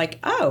where I was like,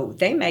 oh,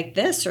 they make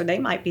this, or they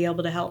might be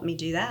able to help me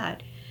do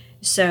that.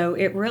 So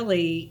it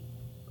really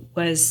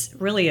was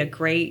a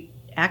great,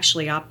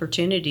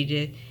 opportunity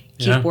to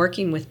keep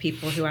working with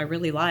people who I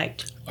really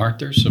liked. Aren't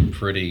there some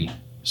pretty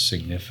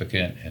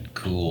significant and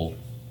cool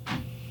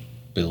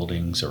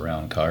buildings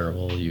around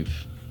Cairville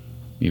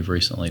you've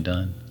recently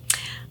done?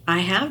 I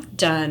have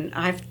done.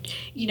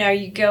 You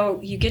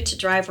get to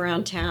drive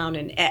around town,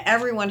 and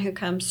everyone who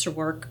comes to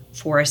work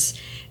for us,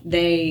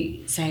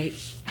 they say,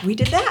 we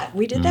did that,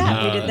 we did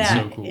that, we did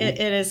that. So cool. It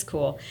is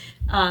cool.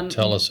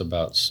 Tell us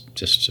about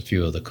just a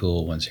few of the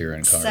cool ones here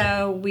in Cairville.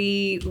 So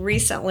we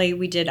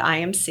did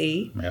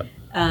IMC. Yep.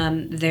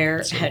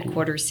 Their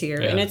headquarters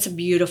here, and it's a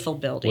beautiful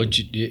building. Would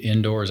you do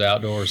indoors,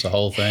 outdoors, the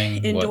whole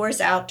thing?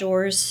 Indoors,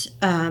 outdoors.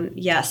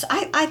 Yes,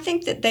 I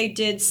think that they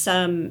did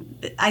some.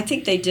 I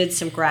think they did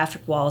some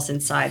graphic walls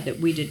inside that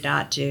we did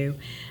not do,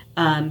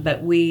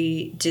 but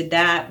we did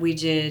that. We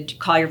did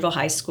Collierville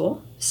High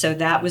School, so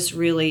that was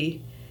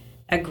really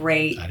a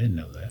great. I didn't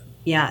know that.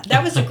 Yeah,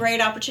 that was a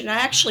great opportunity. I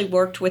actually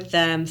worked with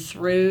them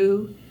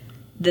through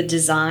the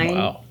design.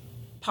 Wow.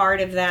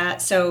 Part of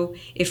that, so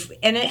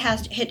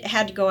it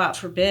had to go out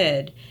for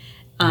bid,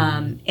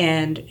 and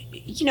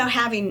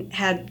having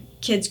had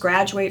kids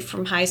graduate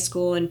from high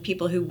school and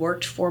people who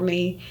worked for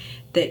me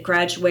that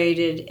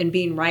graduated and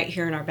being right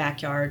here in our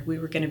backyard, we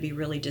were going to be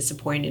really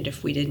disappointed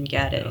if we didn't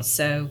get it. Yeah.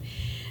 So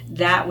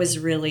that was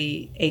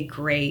really a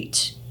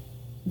great,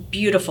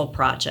 beautiful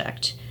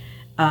project.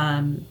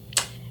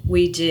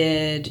 We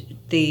did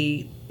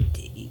the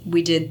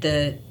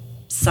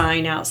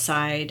sign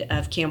outside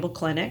of Campbell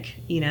Clinic,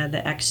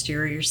 the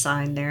exterior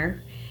sign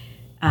there.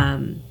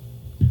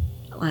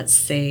 Let's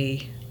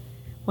see.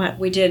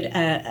 We did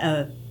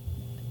a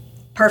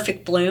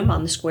Perfect Bloom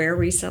on the square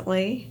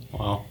recently.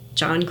 Wow.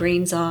 John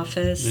Green's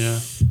office.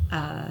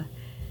 Yeah.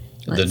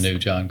 The new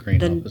John Green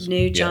office. The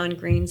new John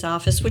Green's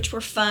office, which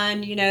were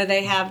fun.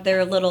 They have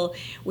their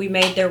we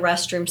made their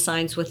restroom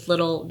signs with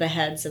the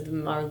heads of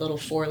them are little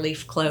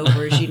 4-leaf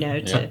clovers,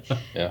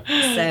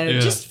 So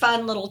just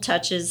fun little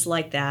touches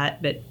like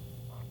that. But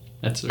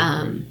that's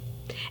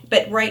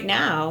but right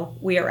now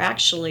we are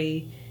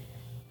actually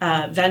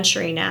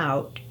venturing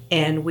out,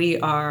 and we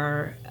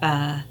are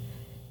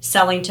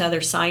selling to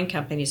other sign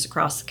companies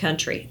across the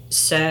country.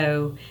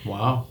 So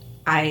wow.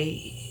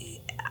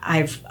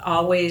 I'm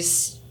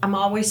always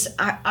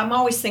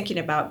thinking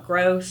about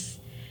growth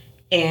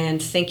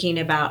and thinking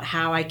about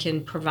how I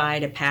can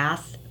provide a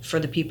path for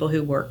the people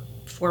who work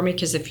for me,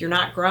 because if you're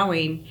not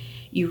growing,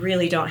 you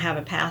really don't have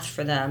a path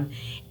for them.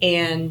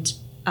 And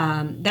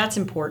that's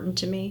important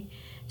to me.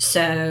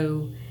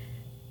 So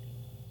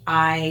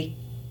I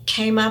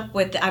came up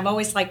with, I've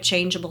always liked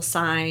changeable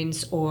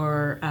signs,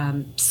 or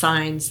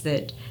signs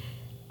that,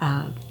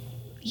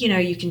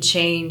 you can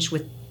change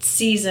with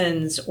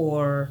seasons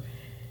or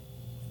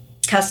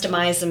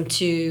customize them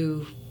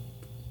to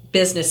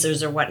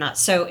businesses or whatnot.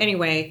 So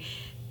anyway,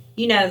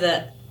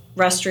 the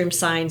restroom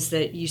signs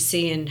that you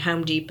see in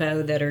Home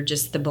Depot that are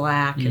just the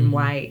black and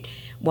white.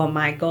 Well,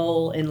 my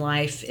goal in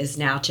life is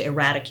now to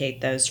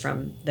eradicate those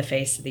from the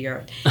face of the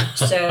earth.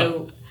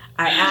 So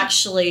I'm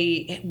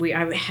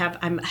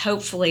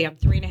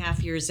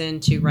 3.5 years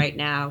into right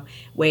now,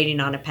 waiting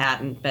on a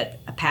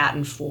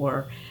patent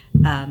for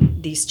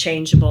these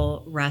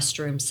changeable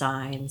restroom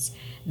signs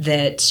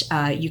that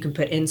you can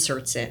put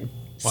inserts in.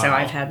 Wow. So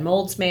I've had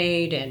molds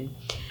made, and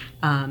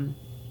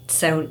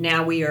so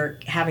now we are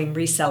having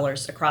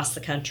resellers across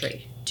the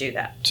country do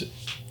that.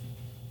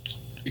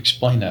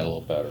 Explain that a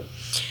little better.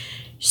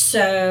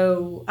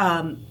 So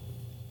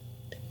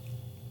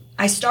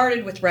I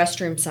started with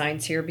restroom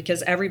signs here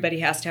because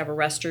everybody has to have a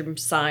restroom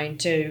sign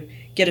to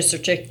get a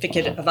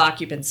certificate of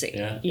occupancy.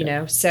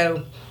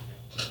 So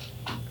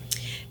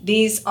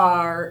these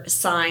are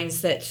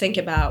signs that think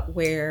about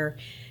where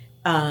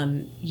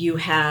you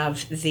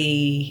have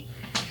the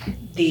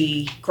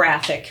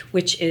graphic,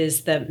 which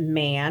is the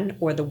man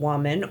or the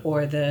woman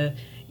or the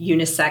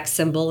unisex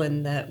symbol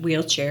in the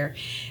wheelchair.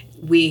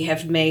 We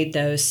have made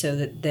those so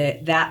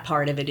that that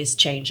part of it is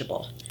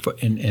changeable.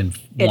 And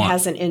it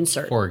has an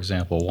insert. For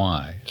example,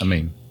 why? I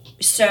mean,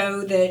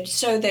 so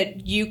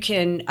that you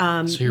can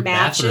so your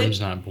match bathroom's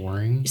it. Not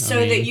boring.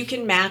 That you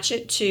can match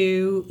it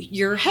to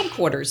your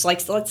headquarters.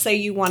 Like, let's say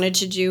you wanted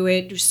to do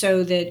it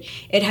so that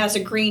it has a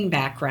green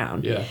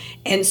background. Yeah.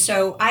 And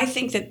so I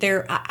think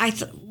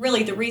that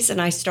really the reason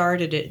I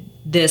started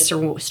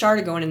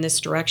started going in this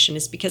direction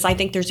is because I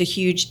think there's a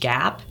huge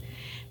gap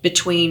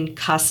between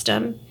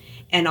custom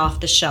and off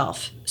the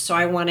shelf. So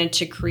I wanted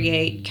to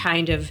create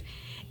kind of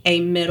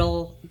a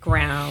middle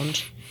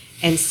ground.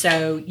 And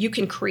so I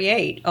can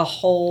create a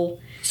whole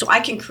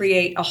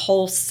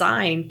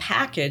sign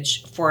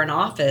package for an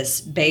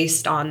office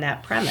based on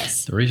that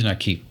premise. The reason I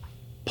keep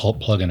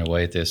plugging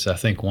away at this, I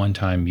think one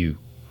time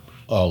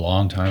a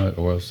long time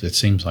ago, it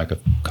seems like a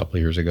couple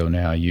of years ago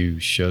now, you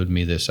showed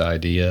me this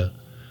idea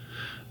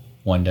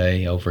one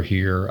day over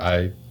here.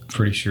 I'm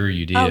pretty sure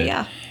you did. Oh,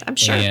 yeah. I'm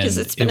sure, because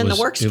it's been in the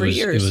works for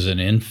years. It was an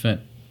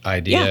infant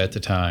idea at the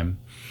time.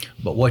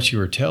 But what you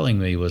were telling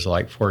me was,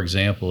 like, for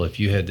example, if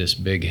you had this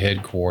big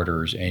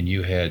headquarters and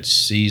you had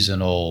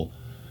seasonal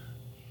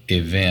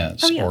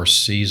events or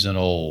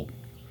seasonal...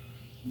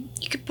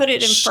 You could put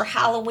it in for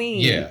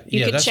Halloween.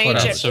 You could that's change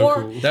what it. So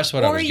cool. That's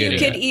what I was getting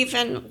at. Or you could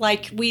even,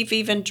 like, we've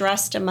even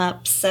dressed them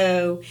up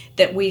so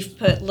that we've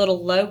put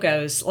little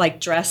logos,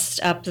 like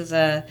dressed up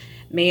the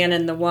man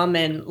and the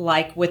woman,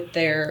 like with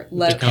their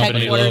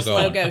headquarters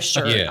logo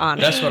shirt on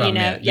it. That's what I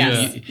meant.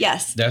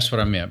 Yes. That's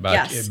what I meant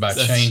by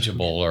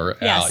changeable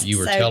or out. You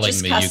were telling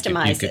me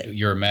you could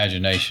your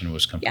imagination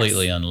was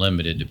completely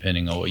unlimited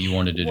depending on what you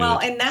wanted to do. Well,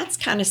 and that's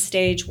kind of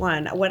stage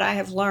one. What I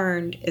have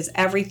learned is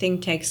everything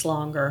takes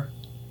longer.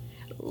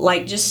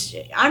 Like,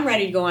 I'm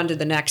ready to go on to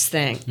the next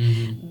thing.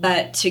 Mm-hmm.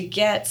 But to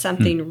get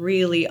something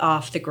really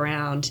off the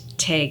ground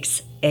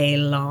takes a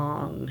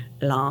long,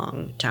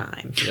 long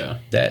time. Yeah.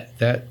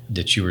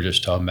 That you were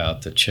just talking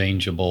about, the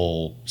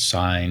changeable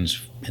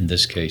signs, in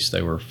this case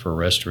they were for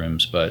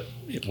restrooms, but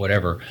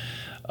whatever,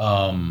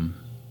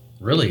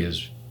 really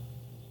is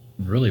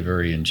really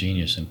very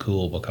ingenious and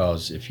cool,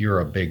 because if you're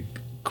a big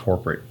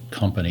corporate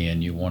company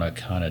and you want to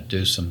kind of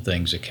do some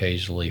things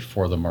occasionally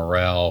for the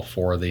morale,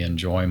 for the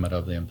enjoyment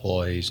of the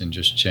employees, and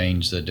just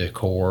change the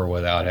decor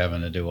without having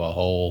to do a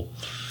whole,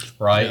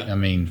 right? Yeah. I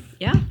mean,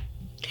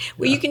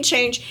 well, you can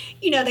change,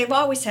 they've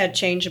always had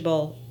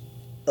changeable.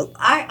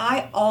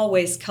 I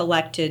always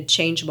collected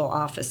changeable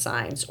office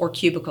signs or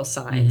cubicle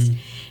signs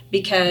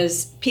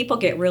because people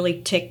get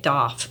really ticked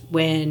off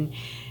when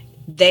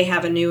they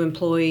have a new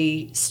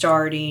employee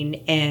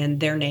starting and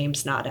their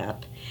name's not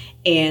up.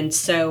 And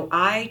so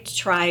I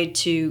tried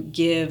to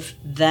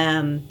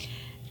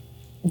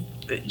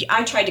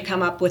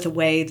come up with a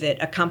way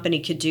that a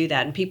company could do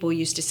that. And people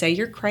used to say,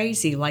 you're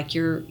crazy, like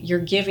you're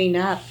giving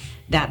up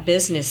that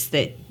business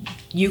that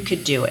you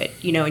could do it,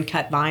 and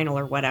cut vinyl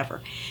or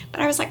whatever.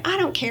 But I was like, I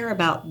don't care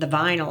about the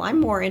vinyl. I'm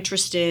more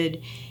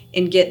interested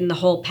in getting the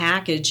whole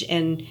package.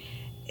 And,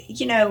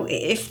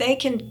 if they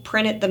can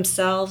print it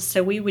themselves,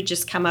 so we would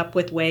just come up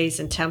with ways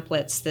and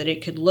templates that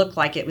it could look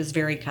like it was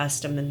very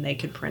custom and they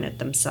could print it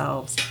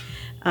themselves.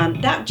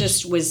 That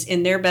just was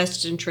in their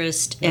best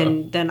interest,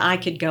 and then I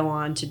could go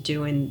on to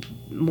doing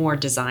more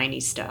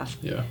designy stuff.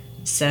 Yeah.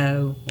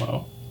 So.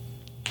 Wow.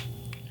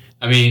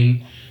 I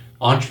mean,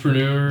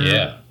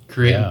 entrepreneur,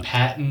 creating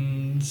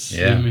patents.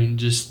 Yeah. I mean,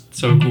 just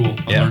so cool.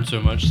 I learned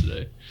so much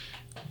today.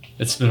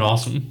 It's been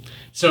awesome.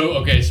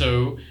 So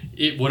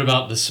what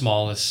about the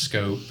smallest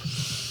scope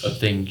of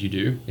things you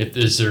do?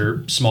 Is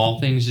there small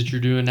things that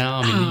you're doing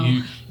now? I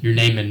mean, you're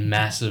naming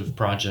massive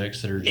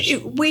projects that are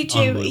just we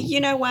do. You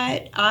know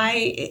what?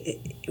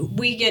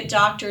 We get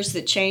doctors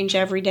that change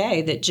every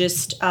day that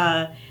just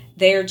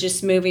they're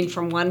just moving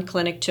from one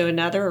clinic to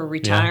another or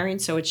retiring.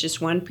 So it's just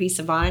one piece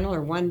of vinyl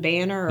or one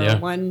banner or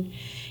one.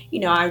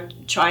 I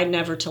try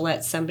never to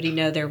let somebody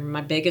know they're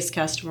my biggest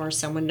customer or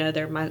someone know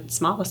they're my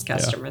smallest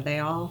customer. They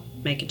all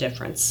make a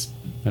difference.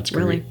 That's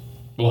great. Really.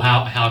 Well,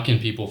 how can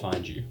people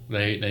find you?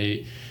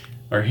 They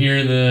are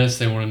hearing this.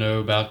 They want to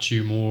know about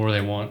you more.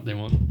 They want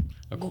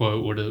a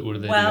quote. What do they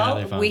do? How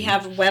do they find we you?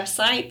 have a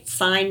website,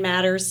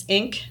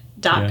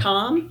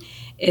 signmattersinc.com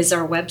is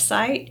our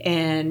website,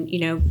 and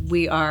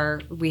we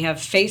have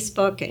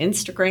Facebook,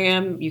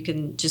 Instagram. You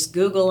can just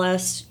Google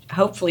us.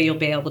 Hopefully, you'll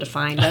be able to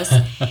find us.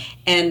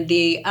 And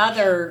the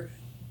other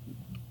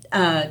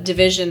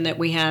division that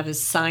we have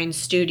is Sign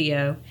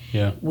Studio,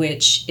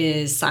 which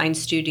is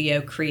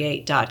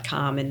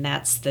signstudiocreate.com, and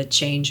that's the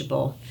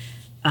changeable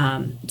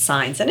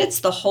signs. And it's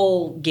the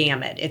whole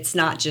gamut. It's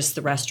not just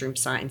the restroom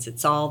signs.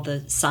 It's all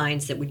the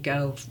signs that would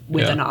go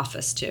with an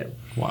office, too.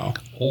 Wow.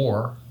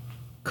 Or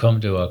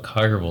come to a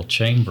Collierville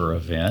Chamber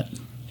event,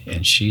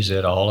 and she's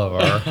at all of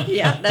our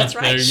Yeah, that's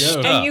right. There you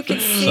go. And you can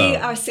see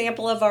a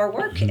sample of our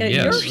work at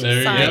your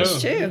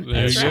signs, too.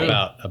 That's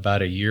right.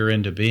 About a year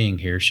into being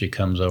here, she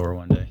comes over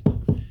one day.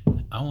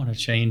 I want to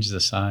change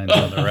the signs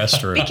on the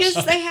restrooms.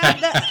 Because they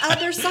have the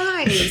other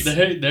signs.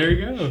 There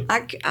you go.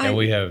 And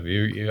we have,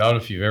 I don't know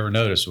if you've ever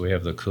noticed, we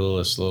have the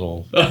coolest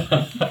little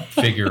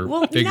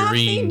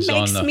figurines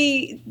on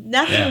the...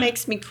 Nothing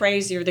makes me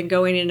crazier than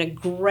going in a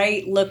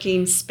great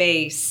looking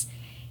space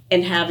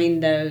and having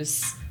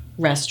those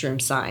restroom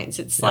signs.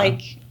 It's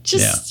like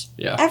that's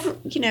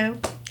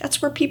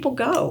where people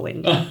go.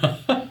 And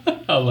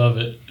I love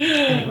it.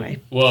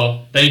 Anyway.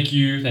 Well, thank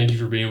you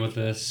for being with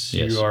us.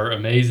 Yes. You are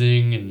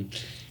amazing and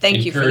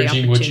thank you for the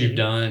encouraging what opportunity. you've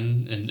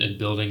done and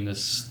building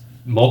this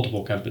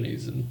multiple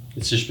companies, and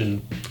it's just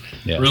been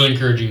Yeah. really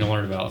encouraging to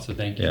learn about. So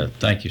thank you. Yeah,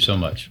 thank you so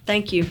much.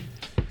 Thank you.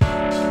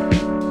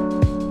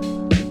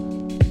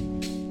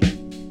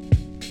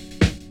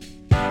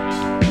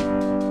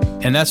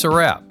 And that's a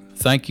wrap.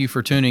 Thank you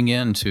for tuning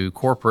in to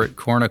Corporate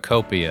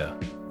Cornucopia.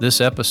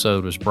 This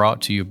episode was brought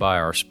to you by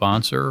our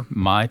sponsor,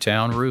 My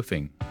Town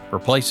Roofing.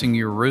 Replacing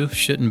your roof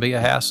shouldn't be a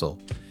hassle.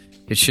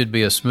 It should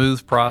be a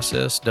smooth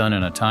process done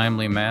in a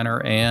timely manner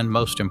and,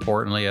 most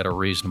importantly, at a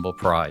reasonable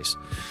price.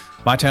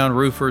 My Town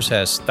Roofers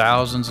has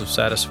thousands of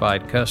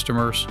satisfied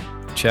customers.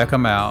 Check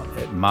them out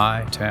at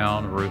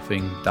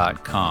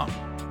mytownroofing.com.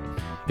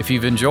 If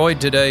you've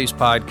enjoyed today's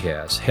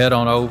podcast, head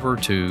on over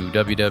to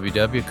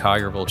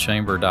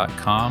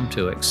www.colliervillechamber.com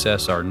to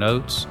access our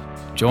notes,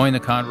 join the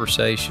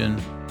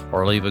conversation,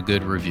 or leave a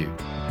good review.